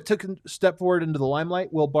 the ones that took a step forward into the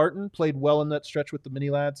limelight, Will Barton played well in that stretch with the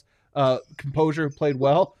mini lads. Composure played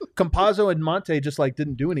well. Campazzo and Monte just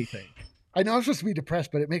didn't do anything. I know I'm supposed to be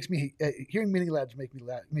depressed, but it makes me hearing mini lads makes me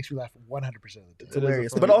laugh 100% of the time. It's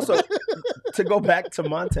hilarious. But also to go back to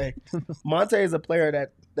Monte is a player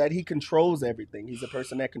that he controls everything. He's a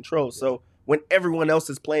person that controls. So when everyone else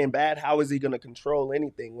is playing bad, how is he going to control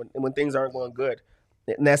anything when things aren't going good?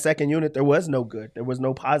 In that second unit, there was no good. There was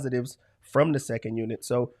no positives from the second unit.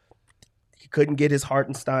 So he couldn't get his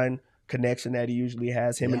Hartenstein connection that he usually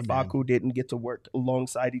has. Him Yeah, and man. Facu didn't get to work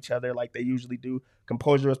alongside each other like they usually do.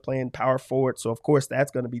 Composure was playing power forward, so of course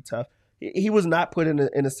that's going to be tough. He was not put in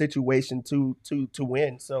a situation to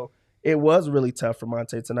win, so it was really tough for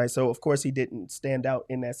Monte tonight. So of course he didn't stand out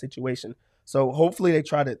in that situation. So hopefully they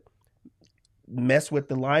try to mess with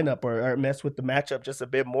the lineup or mess with the matchup just a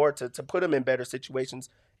bit more to put him in better situations.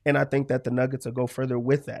 And I think that the Nuggets will go further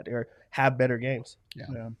with that or have better games.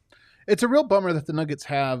 Yeah. It's a real bummer that the Nuggets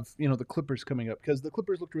have, the Clippers coming up, because the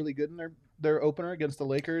Clippers looked really good in their opener against the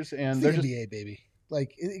Lakers, and It's they're the just NBA, baby.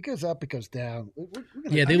 Like it goes up, it goes down.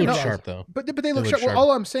 They look sharp though. But they look look sharp. Well, sharp.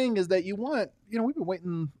 all I'm saying is that we've been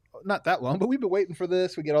waiting not that long, but we've been waiting for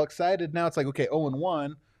this. We get all excited. Now it's like, okay,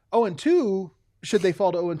 0-1, 0-2. Should they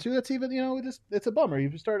fall to 0-2? That's even, it's a bummer.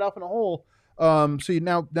 You started off in a hole. So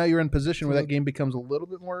now you're in position where that game becomes a little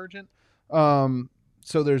bit more urgent.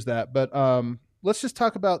 So there's that. But let's just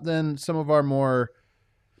talk about then some of our more,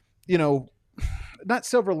 not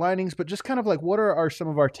silver linings, but just kind of like what are some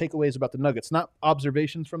of our takeaways about the Nuggets? Not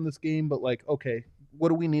observations from this game, but like, okay, what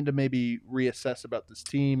do we need to maybe reassess about this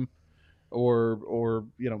team, or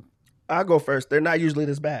I'll go first. They're not usually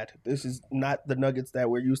this bad. This is not the Nuggets that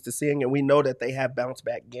we're used to seeing, and we know that they have bounce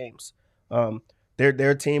back games.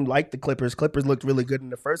 They're a team like the Clippers. Clippers looked really good in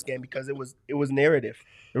the first game because it was narrative.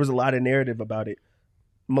 There was a lot of narrative about it.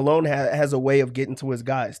 Malone has a way of getting to his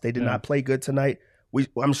guys. They did not play good tonight.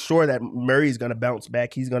 I'm sure that Murray's going to bounce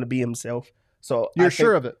back. He's going to be himself. So you're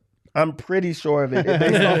sure of it? I'm pretty sure of it.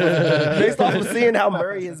 Based off of seeing how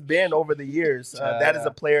Murray has been over the years. That is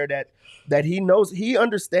a player that he knows. He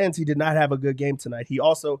understands he did not have a good game tonight. He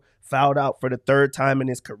also fouled out for the third time in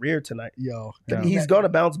his career tonight. He's going to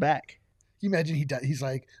bounce back. You imagine he's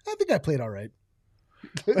like, I think I played all right.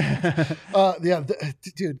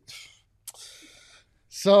 Dude.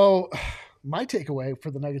 So my takeaway for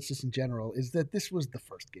the Nuggets just in general is that this was the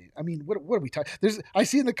first game. I mean, what are we talking? I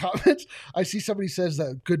see in the comments, I see somebody says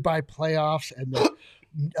goodbye playoffs and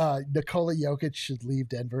that Nikola Jokic should leave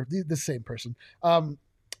Denver. The same person.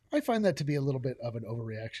 I find that to be a little bit of an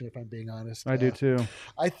overreaction, if I'm being honest. I do too.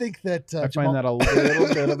 I think that I find that a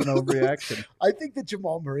little bit of an overreaction. I think that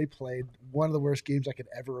Jamal Murray played one of the worst games I could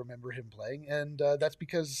ever remember him playing, and that's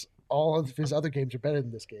because all of his other games are better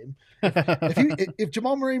than this game. If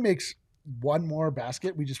Jamal Murray makes one more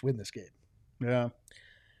basket, we just win this game. Yeah.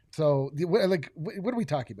 So, what are we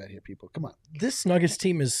talking about here, people? Come on. This Nuggets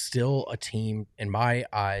team is still a team, in my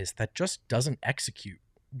eyes, that just doesn't execute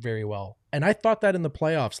very well. And I thought that in the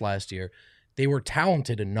playoffs last year, they were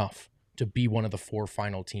talented enough to be one of the 4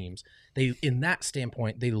 final teams. In that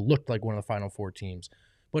standpoint, they looked like one of the final 4 teams.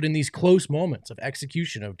 But in these close moments of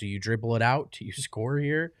execution of, do you dribble it out? Do you score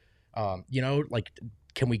here?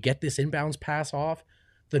 Can we get this inbounds pass off?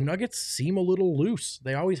 The Nuggets seem a little loose.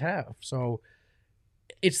 They always have. So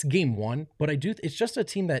it's game 1, but it's just a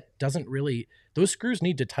team that doesn't really, those screws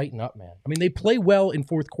need to tighten up, man. I mean, they play well in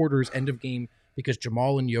fourth quarters, end of game, because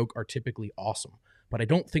Jamal and Yoke are typically awesome, but I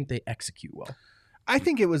don't think they execute well. I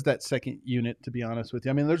think it was that second unit, to be honest with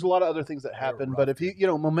you. I mean, there's a lot of other things that happen, but if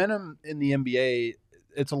momentum in the NBA,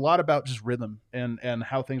 it's a lot about just rhythm and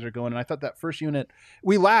how things are going. And I thought that first unit,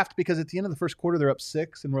 we laughed because at the end of the first quarter, they're up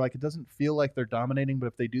 6, and we're like, it doesn't feel like they're dominating, but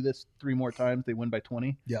if they do this 3 more times, they win by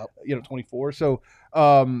 20. Yeah, 24. So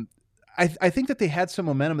I think that they had some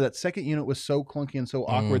momentum. That second unit was so clunky and so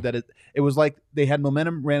awkward that it was like they had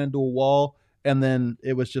momentum, ran into a wall, and then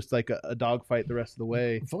it was just like a dogfight the rest of the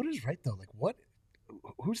way. Voda's right though. Like, what?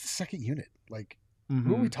 Who's the second unit? Like,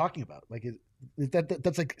 who are we talking about? Like,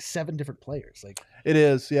 that's like 7 different players. Like, it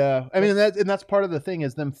is, yeah. I mean, that's part of the thing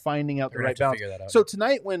is them finding out the right balance. So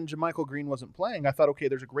tonight, when JaMychal Green wasn't playing, I thought, okay,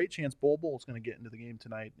 there's a great chance Bol Bol's going to get into the game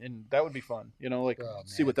tonight, and that would be fun.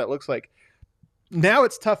 See what that looks like. Now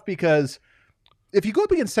it's tough because if you go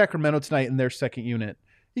up against Sacramento tonight in their second unit,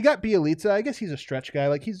 you got Bielitsa. I guess he's a stretch guy.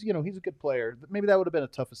 Like he's a good player. Maybe that would have been a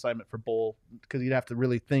tough assignment for Bol because he'd have to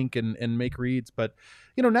really think and make reads. But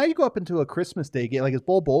now you go up into a Christmas Day game. Like is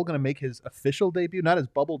Bol going to make his official debut, not his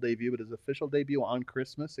bubble debut, but his official debut on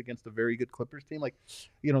Christmas against a very good Clippers team? Like,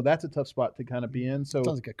 that's a tough spot to kind of be in. So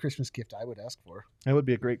sounds like a Christmas gift I would ask for. That would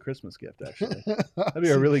be a great Christmas gift, actually. That'd be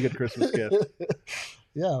a really good Christmas gift.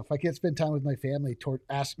 Yeah, if I can't spend time with my family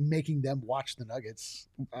making them watch the Nuggets,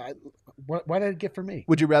 why did it get for me?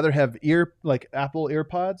 Would you rather have Apple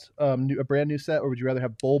AirPods, a brand new set, or would you rather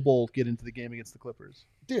have Bol get into the game against the Clippers?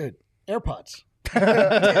 Dude, AirPods.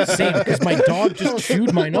 Same, because my dog just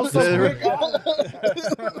chewed mine up.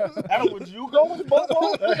 Adam, would you go with Bol?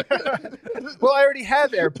 Well, I already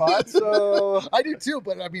have AirPods, so I do too.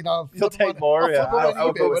 But I mean, you'll take more. I'll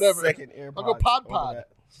I'll go with whatever. second AirPods. I'll go pod.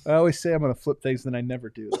 I always say I'm going to flip things, then I never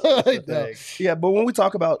do. Yeah, but when we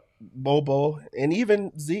talk about Bobo and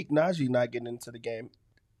even Zeke, Najee not getting into the game,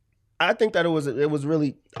 I think that it was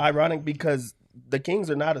really ironic because the Kings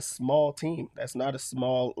are not a small team. That's not a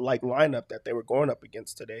small lineup that they were going up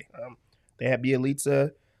against today. They have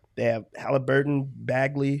Bielitsa, they have Halliburton,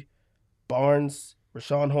 Bagley, Barnes,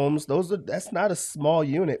 Rashawn Holmes. That's not a small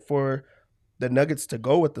unit for the Nuggets to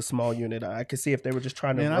go with the small unit. I could see if they were just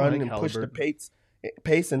trying to run and push the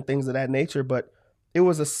pace and things of that nature, but it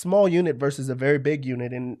was a small unit versus a very big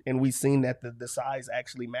unit, and we've seen that the size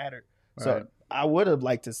actually mattered. Right. So I would have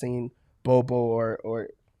liked to seen Bobo or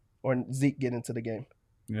Zeke get into the game.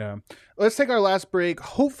 Yeah. Let's take our last break.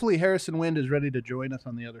 Hopefully Harrison Wind is ready to join us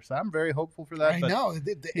on the other side. I'm very hopeful for that. I know.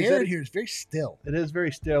 The air in here is very still. It is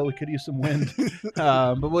very still. We could use some wind.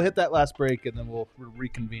 But we'll hit that last break and then we'll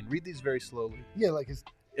reconvene. Read these very slowly. Yeah, like it's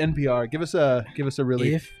NPR. Give us a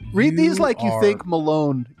really read these like you think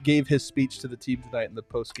Malone gave his speech to the team tonight in the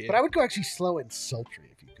post game. But I would go actually slow and sultry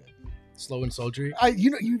if you could. Slow and sultry?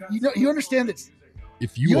 You understand that.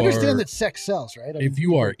 If you understand that sex sells, right? If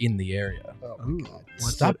you are in the area, God.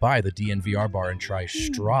 Stop by the DNVR bar and try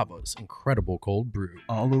Strava's incredible cold brew.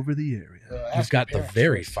 All over the area. You've got the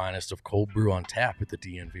very finest of cold brew on tap at the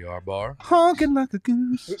DNVR bar. Honking like a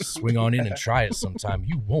goose. Swing on in and try it sometime.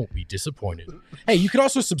 You won't be disappointed. Hey, you can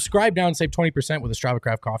also subscribe now and save 20% with a Strava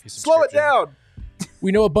Craft Coffee subscription. Slow it down.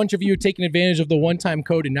 We know a bunch of you are taking advantage of the one-time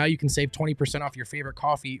code, and now you can save 20% off your favorite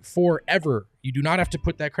coffee forever. You do not have to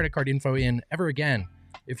put that credit card info in ever again.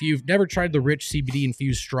 If you've never tried the rich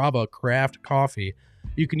CBD-infused Strava Craft Coffee,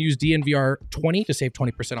 you can use DNVR20 to save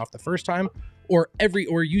 20% off the first time, or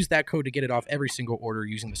use that code to get it off every single order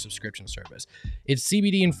using the subscription service. It's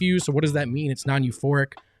CBD-infused, so what does that mean? It's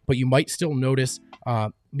non-euphoric, but you might still notice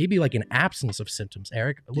maybe like an absence of symptoms,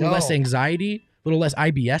 Eric. A little less anxiety, a little less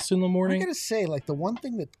IBS in the morning. I'm going to say, like, the one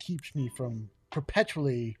thing that keeps me from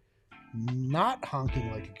perpetually not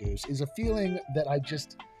honking like a goose is a feeling that I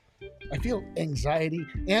feel anxiety,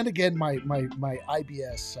 and again, my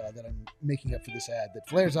IBS that I'm making up for this ad that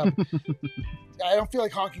flares up. I don't feel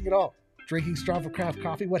like honking at all. Drinking Strava Craft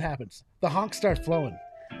coffee, what happens? The honk starts flowing.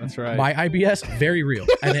 That's right. My IBS, very real,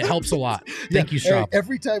 and it helps a lot. Thank you, Strava.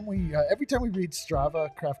 Every time we read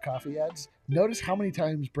Strava Craft coffee ads, notice how many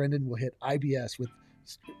times Brendan will hit IBS with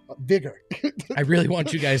vigor. I really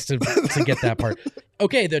want you guys to get that part.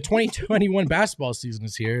 Okay, the 2021 basketball season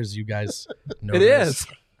is here, as you guys know. It is.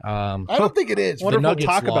 I don't think it is. Wonderful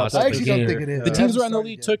talk about that. I actually don't think it is. The teams around the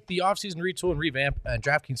league took the offseason retool and revamp, and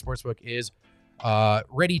DraftKings Sportsbook is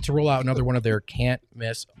ready to roll out another one of their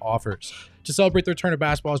can't-miss offers. To celebrate the return of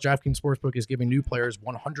basketball, DraftKings Sportsbook is giving new players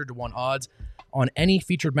 100-to-1 odds on any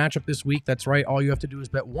featured matchup this week. That's right. All you have to do is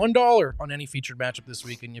bet $1 on any featured matchup this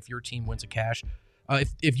week, and if your team wins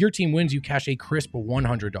if your team wins, you cash a crisp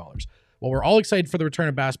 $100. Well, we're all excited for the return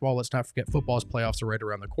of basketball. Let's not forget football's playoffs are right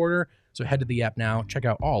around the corner. So head to the app now. Check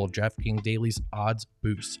out all of DraftKings Daily's odds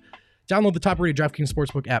boosts. Download the top-rated DraftKings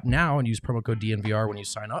Sportsbook app now and use promo code DNVR when you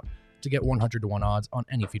sign up to get 100-to-1 odds on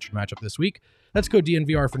any featured matchup this week. That's code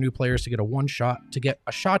DNVR for new players to get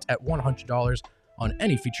a shot at $100 on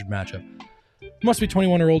any featured matchup. Must be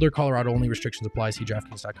 21 or older. Colorado only. Restrictions apply. See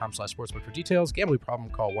DraftKings.com/sportsbook for details. Gambling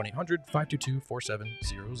problem? Call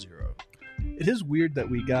 1-800-522-4700. It is weird that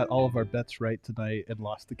we got all of our bets right tonight and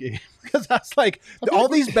lost the game because I was like, all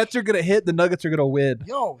these bets are going to hit. The Nuggets are going to win.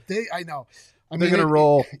 I know. They're going to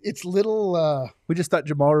roll. It's little. We just thought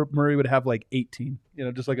Jamal Murray would have like 18.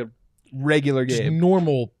 Just like a regular game, just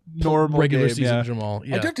normal regular game, season Jamal.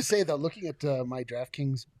 Yeah. I do have to say though, looking at my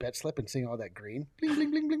DraftKings bet slip and seeing all that green, bling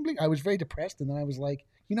bling bling bling bling, I was very depressed, and then I was like,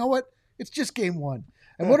 you know what? It's just game one,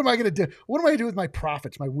 and what am I going to do? What am I going to do with my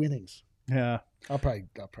profits, my winnings? Yeah, I'll probably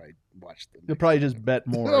watch them. You'll probably just bet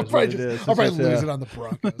more. I'll probably lose it on the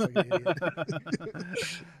Broncos. Like an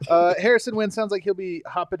idiot. Harrison Wind sounds like he'll be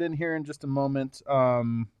hopping in here in just a moment.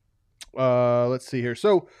 Let's see here.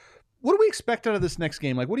 So, what do we expect out of this next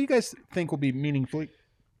game? Like, what do you guys think will be meaningfully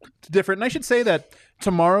different? And I should say that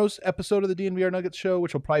tomorrow's episode of the DNVR Nuggets show,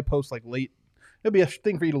 which will probably post like late, it'll be a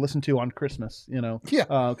thing for you to listen to on Christmas. Yeah,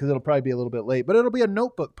 because it'll probably be a little bit late, but it'll be a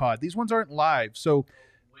notebook pod. These ones aren't live, so.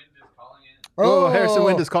 Harrison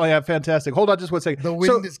Wind is calling out. Fantastic. Hold on just 1 second. The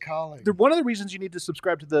wind is calling. One of the reasons you need to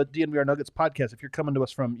subscribe to the DNVR Nuggets podcast, if you're coming to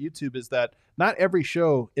us from YouTube, is that not every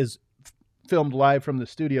show is filmed live from the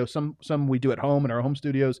studio. Some we do at home in our home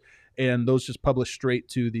studios, and those just publish straight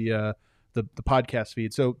to the podcast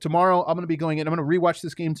feed. So tomorrow I'm going to be going in. I'm going to rewatch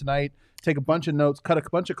this game tonight, take a bunch of notes, cut a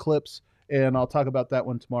bunch of clips, and I'll talk about that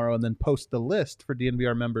one tomorrow, and then post the list for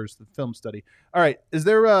DNVR members, the film study. All right. Is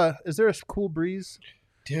there a cool breeze?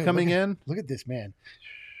 Dude, coming in? Look at this man.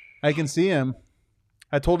 I can see him.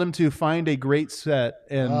 I told him to find a great set,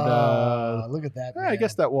 and look at that. I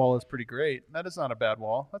guess that wall is pretty great. That is not a bad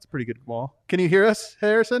wall. That's a pretty good wall. Can you hear us,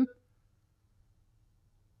 Harrison?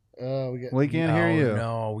 We can't hear you.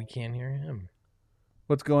 No, we can't hear him.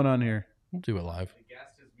 What's going on here? We'll do it live.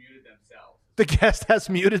 The guest has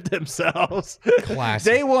muted themselves.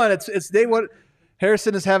 Classic. Day one. It's day one.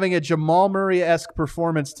 Harrison is having a Jamal Murray-esque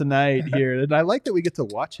performance tonight here, and I like that we get to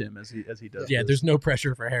watch him as he does. Yeah, this. there's no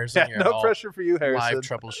pressure for Harrison here. No pressure for you, Harrison. Live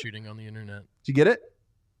troubleshooting on the internet. Did you get it?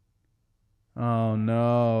 Oh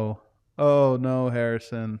no! Oh no,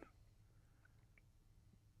 Harrison.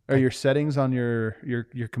 Are your settings on your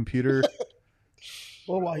computer?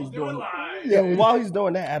 Well, while he's doing while he's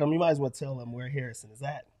doing that, Adam, you might as well tell him where Harrison is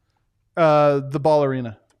at. The ball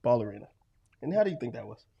arena. Ball arena. And how do you think that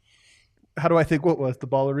was? How do I think what was the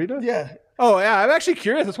ball arena? Yeah. Oh yeah, I'm actually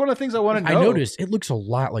curious. That's one of the things I want to know. I noticed it looks a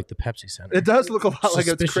lot like the Pepsi Center. It does look a lot like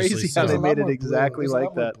it's crazy Suspiciously how so. they made it exactly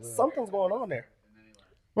like that. Something's going on there.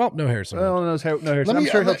 Well, no Harrison. Well, no Harrison. I'm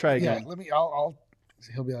sure he'll try again.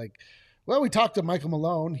 He'll be like, well, we talked to Michael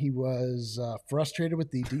Malone. He was frustrated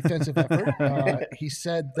with the defensive effort. He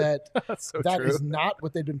said that that is not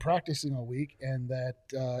what they've been practicing all week, and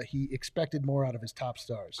that he expected more out of his top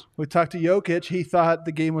stars. We talked to Jokic. He thought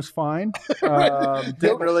the game was fine.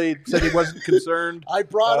 Didn't really said he wasn't concerned. I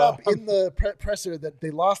brought up in the presser that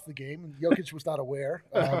they lost the game, and Jokic was not aware.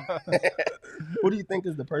 Who do you think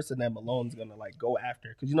is the person that Malone's gonna go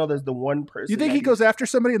after? Because there's the one person. You think he goes after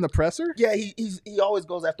somebody in the presser? Yeah, he always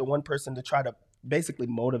goes after one person to try to basically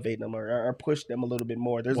motivate them or push them a little bit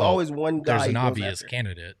more. There's always one guy. There's an obvious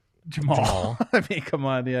candidate, Jamal. I mean, come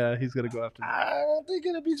on, yeah, he's gonna go after. I don't think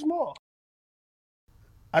it'll be Jamal.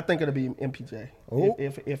 I think it'll be MPJ. Oh.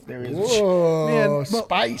 If there is. Whoa, Man,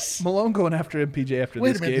 spice. Malone going after MPJ after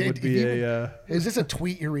Wait this a minute, game would be Is this a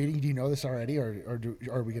tweet you're reading? Do you know this already, or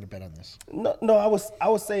are we going to bet on this? No. I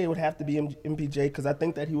would say it would have to be MPJ because I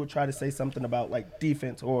think that he would try to say something about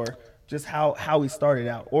defense or just how he started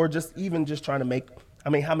out, or just trying to make. I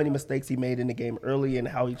mean, how many mistakes he made in the game early and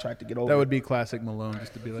how he tried to get over. That would be classic Malone,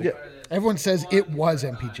 just to be like. Yeah. Everyone says it was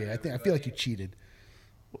MPJ. I feel like you cheated.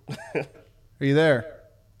 Are you there?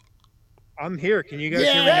 I'm here. Can you guys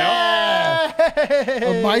hear me now?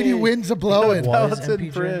 A mighty wind's a blowing.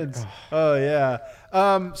 Pelton Prince. Oh yeah.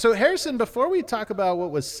 So Harrison, before we talk about what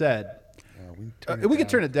was said, we can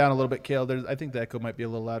turn it down a little bit, Cale. I think the echo might be a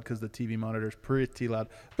little loud because the TV monitor is pretty loud.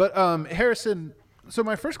 But Harrison, so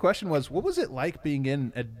my first question was, what was it like being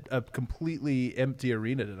in a completely empty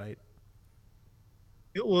arena tonight?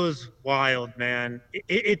 It was wild, man.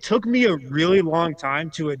 It took me a really long time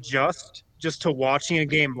to adjust just to watching a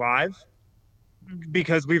game live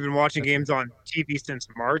because we've been watching games on TV since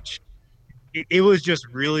March. It was just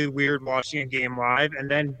really weird watching a game live,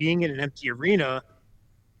 and then being in an empty arena.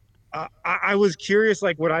 I was curious,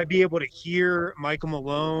 would I be able to hear Michael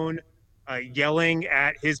Malone yelling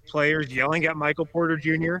at his players, yelling at Michael Porter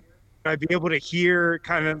Jr.? Would I be able to hear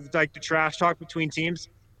kind of the trash talk between teams?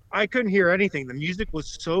 I couldn't hear anything. The music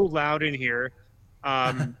was so loud in here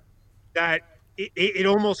that it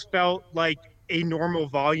almost felt like a normal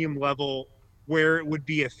volume level where it would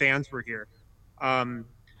be if fans were here.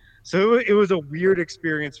 So it was a weird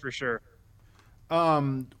experience for sure.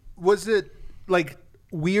 Was it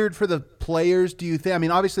weird for the players, do you think? I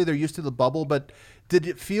mean, obviously they're used to the bubble, but did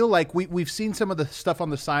it feel like we've seen some of the stuff on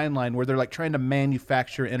the sideline where they're trying to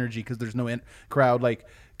manufacture energy because there's no crowd?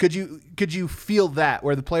 Could you feel that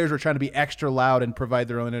where the players were trying to be extra loud and provide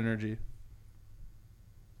their own energy?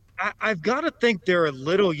 I've got to think they're a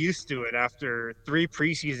little used to it after 3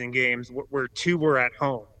 preseason games where 2 were at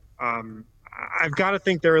home. I've got to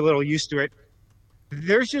think they're a little used to it.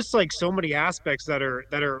 There's just so many aspects that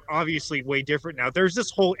are obviously way different now. There's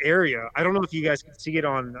this whole area. I don't know if you guys can see it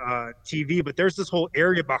on TV, but there's this whole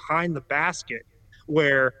area behind the basket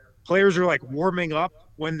where players are warming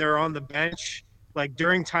up when they're on the bench.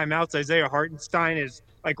 During timeouts, Isaiah Hartenstein is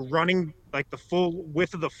running the full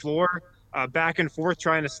width of the floor back and forth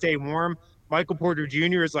trying to stay warm. Michael Porter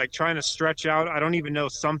Jr. is trying to stretch out. I don't even know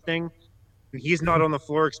something. He's not on the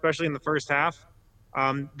floor, especially in the first half.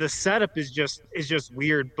 The setup is just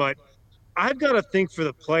weird, but I've got to think for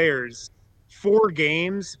the players, 4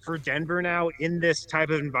 games for Denver now in this type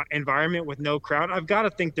of environment with no crowd. I've got to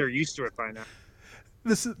think they're used to it by now.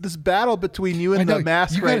 this battle between you and I know, the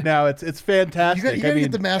mask you gotta- right now. It's fantastic. You gotta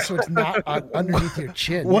get the mask so it's not underneath your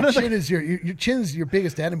chin. Your chin is your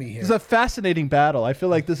biggest enemy here. It's a fascinating battle. I feel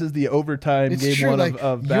like this is the overtime It's game true, one like,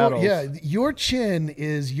 of battles. your chin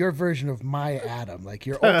is your version of my Adam, like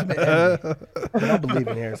your ultimate enemy. I believe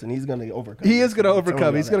in Harrison. He's going to overcome. He is going to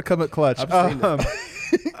overcome. He's going to come at clutch.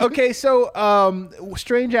 Okay, so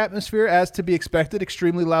strange atmosphere as to be expected.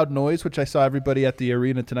 Extremely loud noise, which I saw everybody at the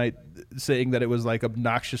arena tonight saying that it was like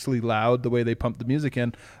obnoxiously loud the way they pumped the music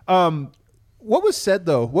in. What was said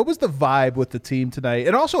though? What was the vibe with the team tonight?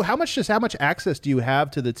 And also, how much access do you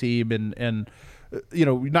have to the team? And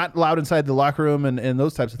not loud inside the locker room and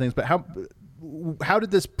those types of things. But how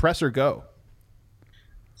did this presser go?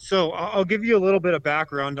 So I'll give you a little bit of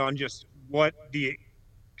background on just what the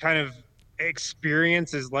kind of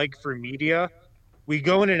experience is like for media. We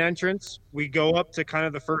go in an entrance, we go up to kind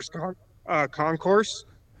of the first concourse,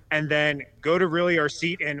 and then go to really our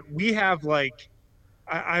seat, and we have like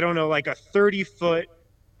I don't know, like a 30-foot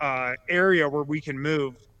area where we can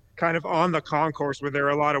move kind of on the concourse where there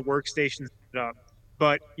are a lot of workstations set up.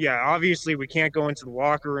 But yeah, obviously we can't go into the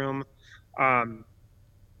locker room.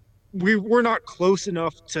 We're not close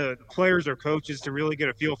enough to players or coaches to really get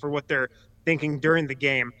a feel for what they're thinking during the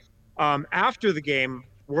game. After the game,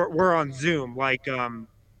 we're on Zoom like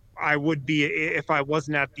I would be if I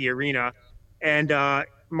wasn't at the arena. And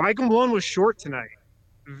Michael Malone was short tonight,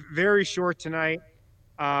 very short tonight.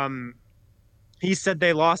 He said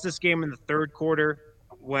they lost this game in the third quarter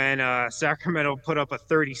when Sacramento put up a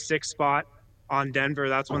 36 spot on Denver.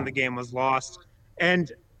 That's when the game was lost.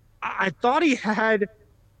 And I thought he had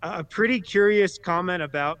a pretty curious comment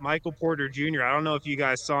about Michael Porter Jr. I don't know if you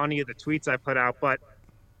guys saw any of the tweets I put out, but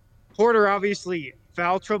Porter obviously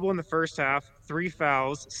foul trouble in the first half, 3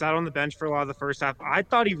 fouls, sat on the bench for a lot of the first half. I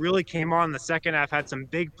thought he really came on in the second half, had some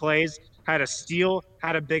big plays, had a steal,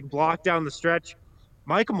 had a big block down the stretch.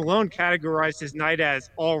 Michael Malone categorized his night as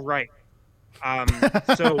all right.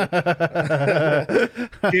 So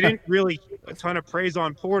didn't really heap a ton of praise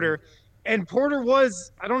on Porter. And Porter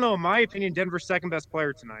was, I don't know, in my opinion, Denver's second best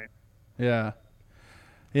player tonight. Yeah.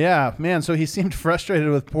 Yeah, man. So he seemed frustrated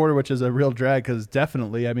with Porter, which is a real drag because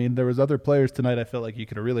definitely, I mean, there was other players tonight I felt like you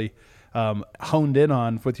could have really honed in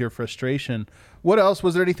on with your frustration. What else?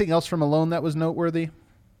 Was there anything else from Malone that was noteworthy?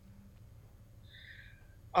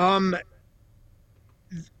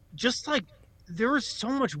 Just like there was so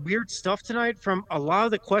much weird stuff tonight from a lot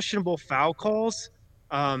of the questionable foul calls.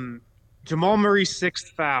 Jamal Murray's 6th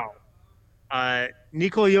foul.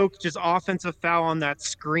 Nikola Jokic's offensive foul on that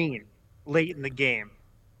screen late in the game.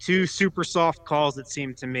 2 super soft calls, it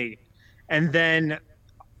seemed to me. And then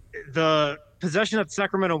the possession that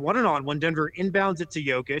Sacramento won it on when Denver inbounds it to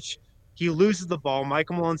Jokic. He loses the ball.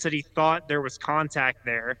 Michael Malone said he thought there was contact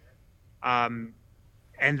there. And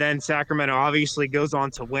then Sacramento obviously goes on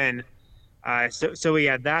to win. So he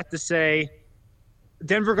had that to say.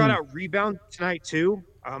 Denver got out rebound tonight too.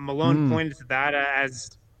 Malone pointed to that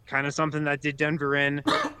as kind of something that did Denver in.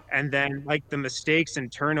 And then like the mistakes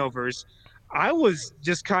and turnovers. I was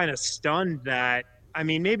just kind of stunned that, I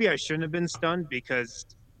mean, maybe I shouldn't have been stunned because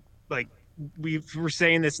like we were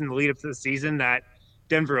saying this in the lead up to the season that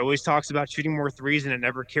Denver always talks about shooting more threes and it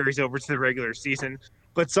never carries over to the regular season.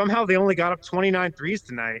 But somehow they only got up 29 threes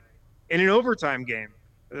tonight in an overtime game.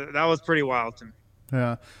 That was pretty wild to me.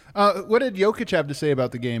 Yeah. What did Jokic have to say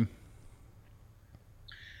about the game?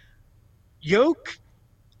 I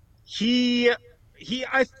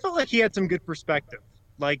felt like he had some good perspective,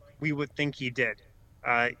 like we would think he did.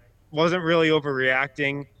 Wasn't really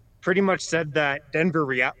overreacting. Pretty much said that Denver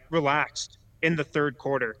relaxed in the third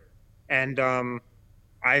quarter. And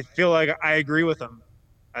I feel like I agree with him.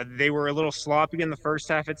 They were a little sloppy in the first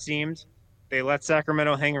half, it seemed. They let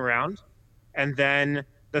Sacramento hang around. And then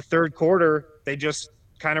the third quarter, they just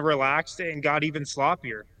kind of relaxed and got even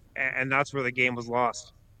sloppier. And that's where the game was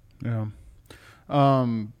lost. Yeah.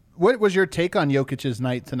 What was your take on Jokic's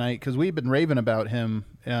night tonight? Because we've been raving about him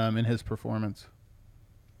in his performance.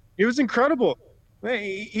 He was incredible.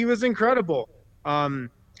 He was incredible.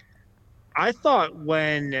 I thought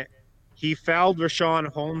when he fouled Rashawn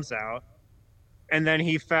Holmes out, and then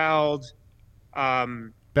he fouled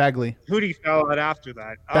Bagley. Who did he foul out after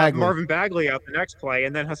that? Marvin Bagley out the next play,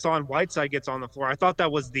 and then Hassan Whiteside gets on the floor. I thought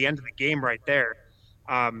that was the end of the game right there.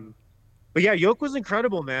 But yeah, Jokic was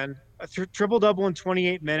incredible, man. A triple-double in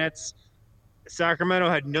 28 minutes. Sacramento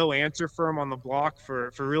had no answer for him on the block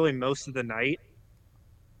for really most of the night.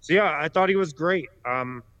 So yeah, I thought he was great.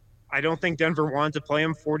 I don't think Denver wanted to play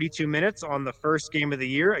him 42 minutes on the first game of the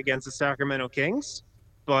year against the Sacramento Kings,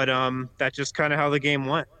 but that's just kind of how the game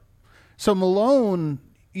went. So Malone,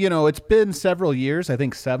 it's been several years, I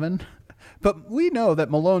think 7, but we know that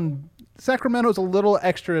Sacramento's a little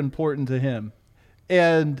extra important to him.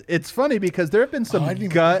 And it's funny because there have been some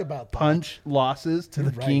gut punch losses to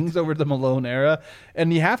the Kings over the Malone era.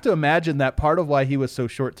 And you have to imagine that part of why he was so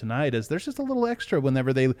short tonight is there's just a little extra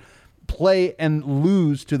whenever they play and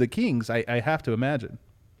lose to the Kings. I have to imagine.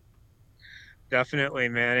 Definitely,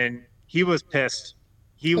 man. And he was pissed.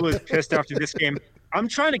 He was pissed after this game. I'm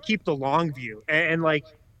trying to keep the long view. And like,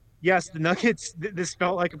 yes, the Nuggets, this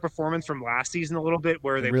felt like a performance from last season a little bit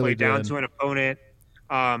where they really played down to an opponent.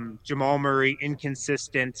 Jamal Murray,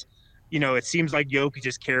 inconsistent. It seems like Jokic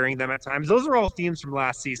is carrying them at times. Those are all themes from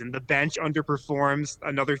last season. The bench underperforms,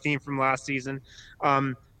 another theme from last season.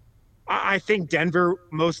 I think Denver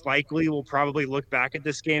most likely will probably look back at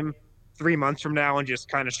this game 3 months from now and just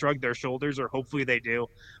kind of shrug their shoulders, or hopefully they do.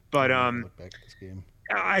 But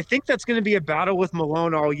I think that's going to be a battle with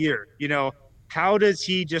Malone all year. How does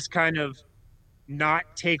he just kind of not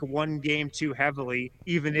take one game too heavily,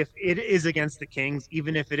 even if it is against the Kings,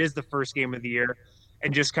 even if it is the first game of the year,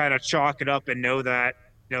 and just kind of chalk it up and know that,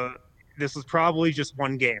 this was probably just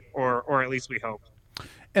one game, or at least we hope.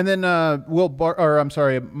 And then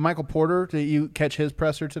Michael Porter, did you catch his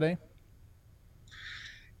presser today?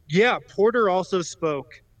 Yeah, Porter also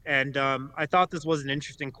spoke, and I thought this was an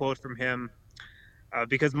interesting quote from him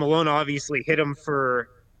because Malone obviously hit him for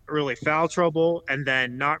really foul trouble and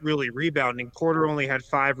then not really rebounding. Porter only had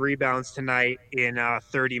 5 rebounds tonight in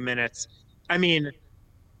 30 minutes. I mean,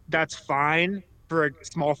 that's fine for a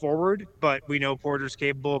small forward, but we know Porter's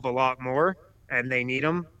capable of a lot more, and they need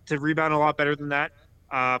him to rebound a lot better than that.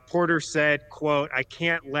 Porter said, quote, "I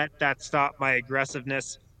can't let that stop my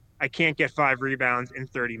aggressiveness. I can't get 5 rebounds in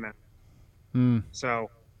 30 minutes." So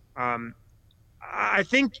I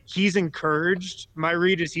think he's encouraged. My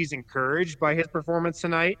read is he's encouraged by his performance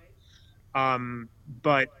tonight,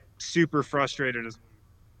 but super frustrated as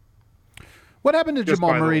well. What happened to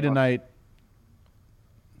Jamal Murray tonight?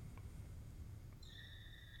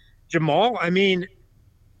 Jamal, I mean,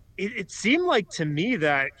 it seemed like to me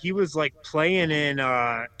that he was like playing in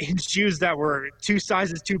shoes that were 2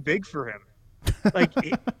 sizes too big for him. Like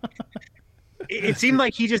it seemed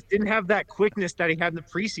like he just didn't have that quickness that he had in the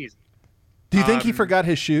preseason. Do you think he forgot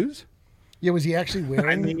his shoes? Yeah, was he actually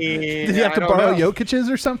wearing? Did he have to borrow Jokic's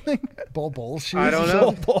or something? Bol shoes? I don't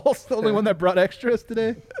know. Bol's the only one that brought extras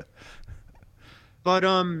today. But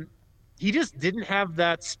he just didn't have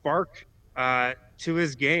that spark to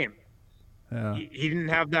his game. Yeah. He didn't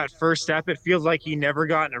have that first step. It feels like he never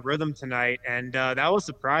got in a rhythm tonight, and that was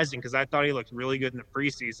surprising because I thought he looked really good in the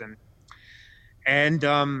preseason. And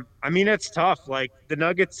I mean, it's tough. Like the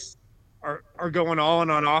Nuggets are going all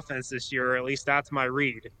in on offense this year, or at least that's my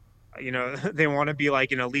read. They want to be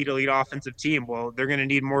like an elite offensive team. Well, they're going to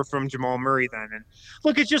need more from Jamal Murray then. And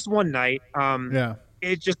look, it's just one night.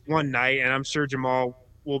 It's just one night, and I'm sure Jamal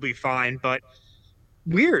will be fine. But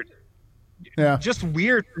weird. Yeah. Just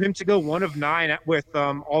weird for him to go 1 of 9 with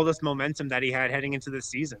all this momentum that he had heading into this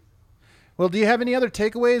season. Well, do you have any other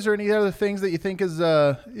takeaways or any other things that you think is,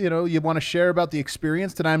 you want to share about the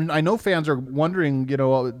experience tonight? I know fans are wondering,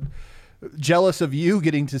 jealous of you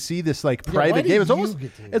getting to see this like private game.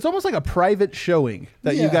 It's almost like a private showing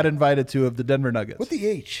that you got invited to of the Denver Nuggets. What the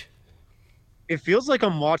H? It feels like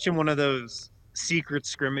I'm watching one of those secret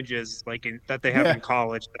scrimmages that they have in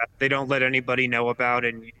college that they don't let anybody know about,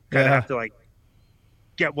 and you kind of have to like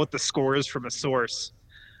get what the score is from a source.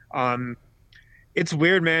 It's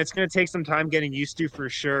weird, man. It's going to take some time getting used to for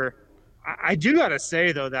sure. I do got to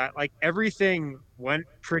say, though, that like everything went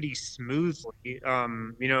pretty smoothly.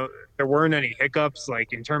 There weren't any hiccups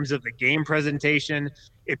like in terms of the game presentation.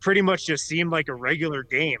 It pretty much just seemed like a regular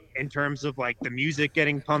game in terms of like the music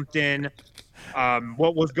getting pumped in,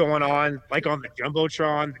 what was going on like on the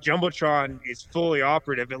Jumbotron. The Jumbotron is fully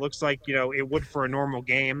operative. It looks like, it would for a normal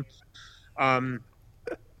game.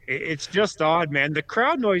 It's just odd, man. The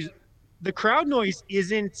crowd noise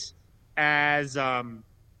isn't as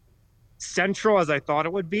central as I thought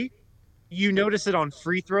it would be. You notice it on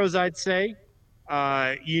free throws, I'd say.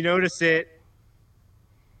 You notice it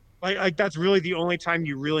like that's really the only time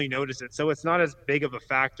you really notice it. So it's not as big of a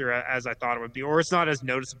factor as I thought it would be, or it's not as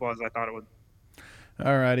noticeable as I thought it would be.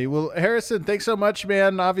 All righty. Well, Harrison, thanks so much,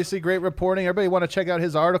 man. Obviously, great reporting. Everybody want to check out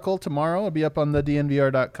his article tomorrow. It'll be up on the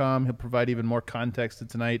DNVR.com. He'll provide even more context to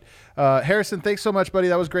tonight. Harrison, thanks so much, buddy.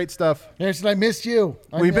 That was great stuff. Harrison, I missed you.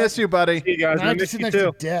 We missed you, buddy. See you guys. I missed you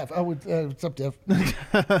too. Dev. What's up, Dev?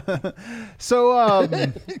 So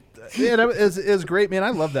it was great, man. I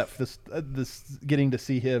love that this getting to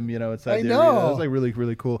see him, inside I the know. arena. It was like really,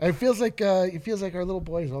 really cool. It feels like our little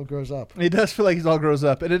boy all grows up. He does feel like he's all grows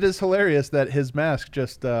up, and it is hilarious that his mask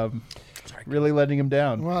just really letting him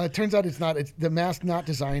down. Well, it turns out it's the mask not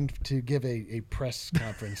designed to give a press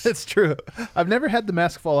conference. It's true. I've never had the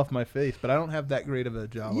mask fall off my face, but I don't have that great of a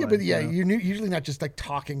jawline. Yeah, but you're usually not just like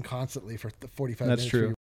talking constantly for 45 minutes. That's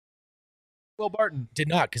true. Well, Barton Did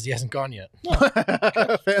not, because he hasn't gone yet.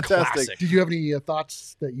 fantastic. Classic. Did you have any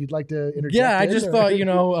thoughts that you'd like to interject? Yeah, I just thought, You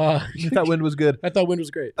thought wind was good. I thought wind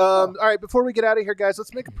was great. All right, before we get out of here, guys,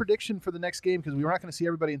 let's make a prediction for the next game because we're not going to see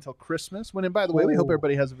everybody until Christmas. And by the way, we hope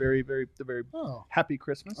everybody has a very, very, very happy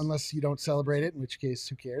Christmas. Unless you don't celebrate it, in which case,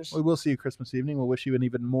 who cares? We will see you Christmas evening. We'll wish you an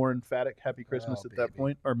even more emphatic happy Christmas at that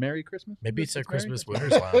point, or Merry Christmas. Maybe it's a Merry Christmas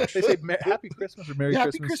Christmas. Winners Lounge. They say Happy Christmas or Merry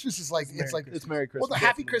Christmas. Happy Christmas is like It's Merry Christmas. Well, the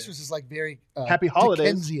Happy Christmas is like very Happy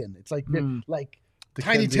Holidays. Dickensian. It's like like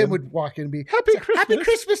Dickensian. Tiny Tim would walk in and be Happy Christmas. Happy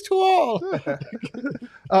Christmas to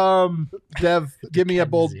all. Dev, give me a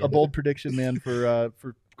bold prediction, man, for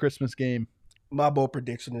Christmas game. My bold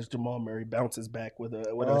prediction is Jamal Murray bounces back with a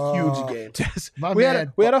huge game. We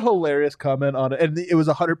had a hilarious comment on it, and it was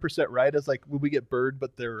 100% right. It's like when we get bird,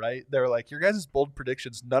 but they're right. They're like, your guys' bold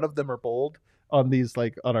predictions, none of them are bold on these,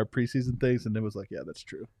 like on our preseason things, and it was like, yeah, that's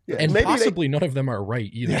true. Yeah. And maybe possibly none of them are right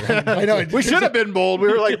either. I know. We should have been bold. We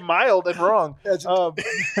were like mild and wrong. So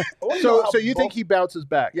you think he bounces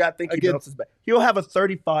back? Yeah, I think he bounces back. He'll have a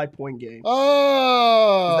 35-point game.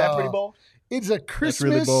 Oh, Is that pretty bold? It's a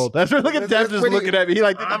Christmas. That's really bold. Look at Dev just looking at me.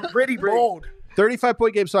 I'm pretty bold.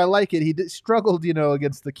 35-point game, so I like it. He struggled,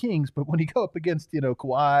 against the Kings, but when he go up against,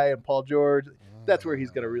 Kawhi and Paul George, that's where he's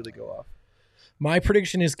going to really go off. My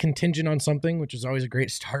prediction is contingent on something, which is always a great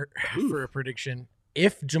start for a prediction.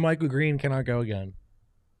 If JaMychal Green cannot go again,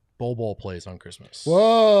 Bol plays on Christmas.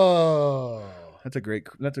 Whoa. That's a great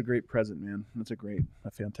present, man. That's a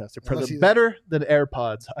fantastic present. Better than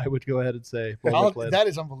AirPods, I would go ahead and say. That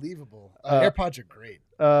is unbelievable. AirPods are great.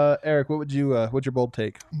 Eric, what's your bold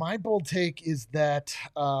take? My bold take is that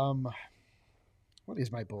what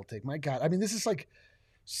is my bold take? My God, I mean, this is like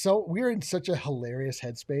we're in such a hilarious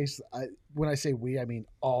headspace. When I say we, I mean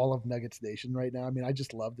all of Nuggets Nation right now. I mean, I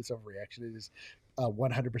just love this overreaction. It is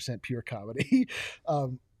 100% pure comedy.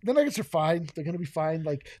 The Nuggets are fine. They're going to be fine.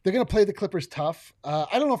 Like, they're going to play the Clippers tough. I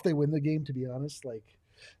don't know if they win the game, to be honest. Like,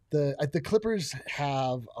 the Clippers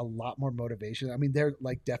have a lot more motivation. I mean, they're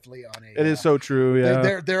like definitely on a. It is so true.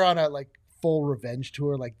 Yeah, they're on a like full revenge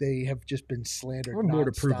tour. Like, they have just been slandered. We're more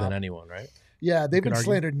to prove than anyone, right? Yeah, they've been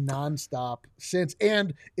slandered nonstop since,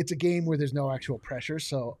 and it's a game where there's no actual pressure.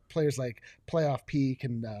 So players like Playoff P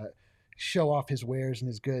can show off his wares and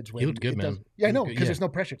his goods. He looked good, man. Yeah, I know, because there's no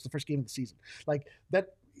pressure. It's the first game of the season. Like that.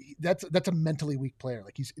 That's a mentally weak player.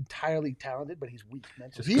 Like, he's entirely talented, but he's weak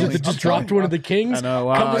mentally. He just dropped one of the Kings. I know.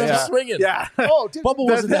 Wow, coming up swinging. Yeah. Oh, dude, Bubble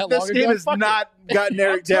wasn't that long This ago. game has not gotten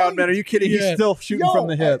Eric down, man. Are you kidding? He's still shooting from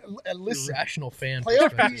the hip. Listen, Irrational fan.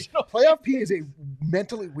 Playoff P is a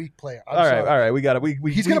mentally weak player. All right. We got it.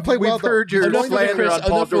 He's going to play well. We've heard your slander on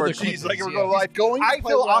Paul George. He's like, I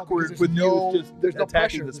feel awkward with you just there's no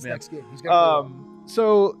attacking pressure this this man. next game. He's going to play well.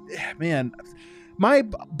 So, man, my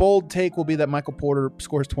bold take will be that Michael Porter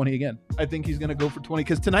scores 20 again. I think he's going to go for 20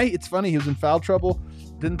 because tonight, it's funny, he was in foul trouble.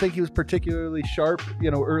 Didn't think he was particularly sharp,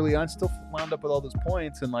 early on. Still wound up with all those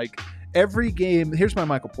points. And like every game, here's my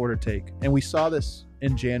Michael Porter take. And we saw this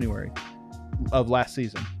in January of last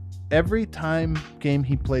season. Every game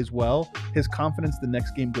he plays well, his confidence the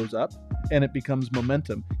next game goes up and it becomes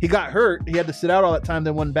momentum. He got hurt. He had to sit out all that time,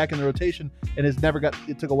 then went back in the rotation and it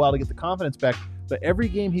took a while to get the confidence back. But every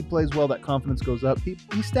game he plays well, that confidence goes up. He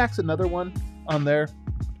stacks another one on there.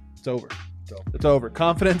 It's over. It's over.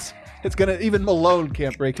 Confidence. It's going to, even Malone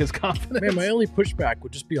can't break his confidence. Man, my only pushback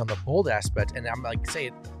would just be on the bold aspect. And I'm like, say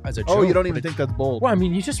it as a joke. Oh, you don't even think that's bold? Well, I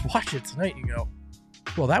mean, you just watch it tonight. You go,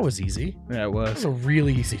 well, that was easy. Yeah, it was. That's a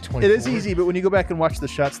really easy 20. It is easy, but when you go back and watch the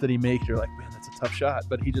shots that he makes, you're like, man, that's a tough shot.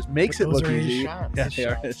 But he just makes it look easy. Yeah, they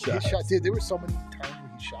are his shots. Dude, there were so many times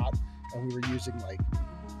where he shot, and we were using like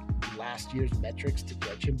last year's metrics to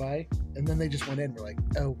judge him by, and then they just went in and we're like,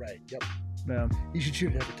 oh, right, yep. Yeah. You should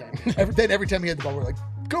shoot it every time. Every time he had the ball, we're like,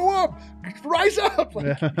 go up, rise up.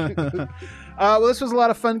 Like, well, this was a lot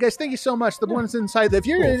of fun, guys. Thank you so much. The ones inside, if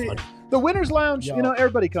you're in the Winners Lounge,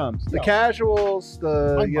 everybody comes. The casuals,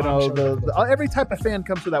 every type of fan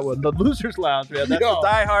comes to that one. The Losers Lounge, man. That's the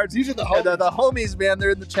diehards. These are the homies. The homies, man. They're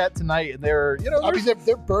in the chat tonight, and they're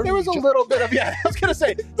they're burning. There was a little bit of I was gonna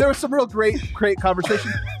say there was some real great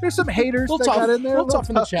conversation. There's some haters that got in there. We'll talk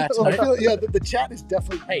in the chat tonight. The chat is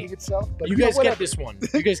definitely hating itself. But you guys get this one.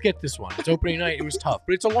 You guys get this one. It's opening night. It was tough,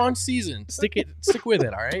 but It's a long season. Stick with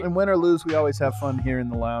it, all right? And win or lose, we always have fun here in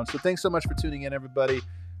the lounge. So thanks so much for tuning in, everybody.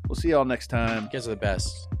 We'll see y'all next time. You guys are the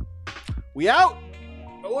best. We out.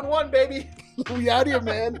 0-1, baby. We out here,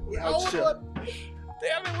 man. We Out out. shit.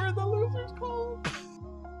 Damn it, we're the losers call.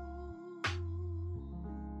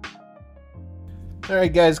 All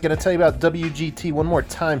right, guys, going to tell you about WGT one more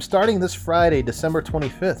time. Starting this Friday, December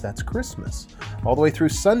 25th, that's Christmas, all the way through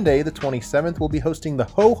Sunday, the 27th, we'll be hosting the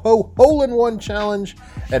Hole-in-One Challenge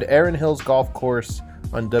at Erin Hills Golf Course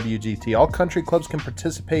on WGT. All country clubs can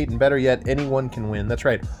participate, and better yet, anyone can win. That's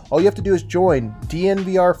right. All you have to do is join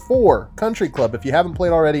DNVR 4 Country Club. If you haven't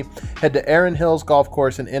played already, head to Erin Hills Golf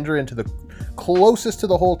Course and enter into the closest to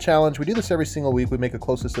the hole challenge. We do this every single week. We make a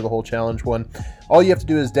closest to the hole challenge one. All you have to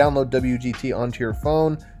do is download WGT onto your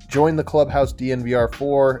phone, join the Clubhouse DNVR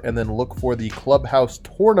 4, and then look for the Clubhouse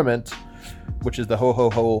Tournament, which is the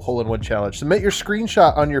Hole-in-One Challenge. Submit your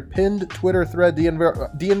screenshot on your pinned Twitter thread,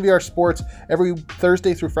 DNVR Sports. Every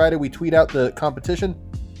Thursday through Friday, we tweet out the competition.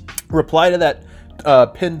 Reply to that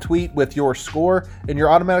pinned tweet with your score, and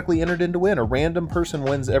you're automatically entered in to win. A random person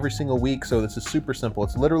wins every single week, so this is super simple.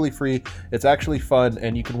 It's literally free. It's actually fun,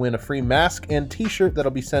 and you can win a free mask and t-shirt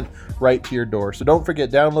that'll be sent right to your door. So don't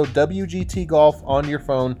forget, download WGT Golf on your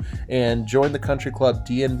phone and join the country club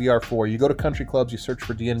DNVR 4. You go to country clubs, you search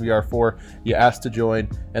for DNVR 4, you ask to join,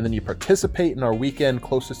 and then you participate in our weekend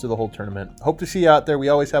closest to the whole tournament. Hope to see you out there. We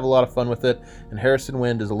always have a lot of fun with it, and Harrison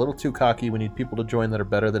Wind is a little too cocky. We need people to join that are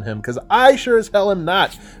better than him, because I sure as hell am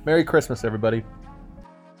not. Merry Christmas, everybody.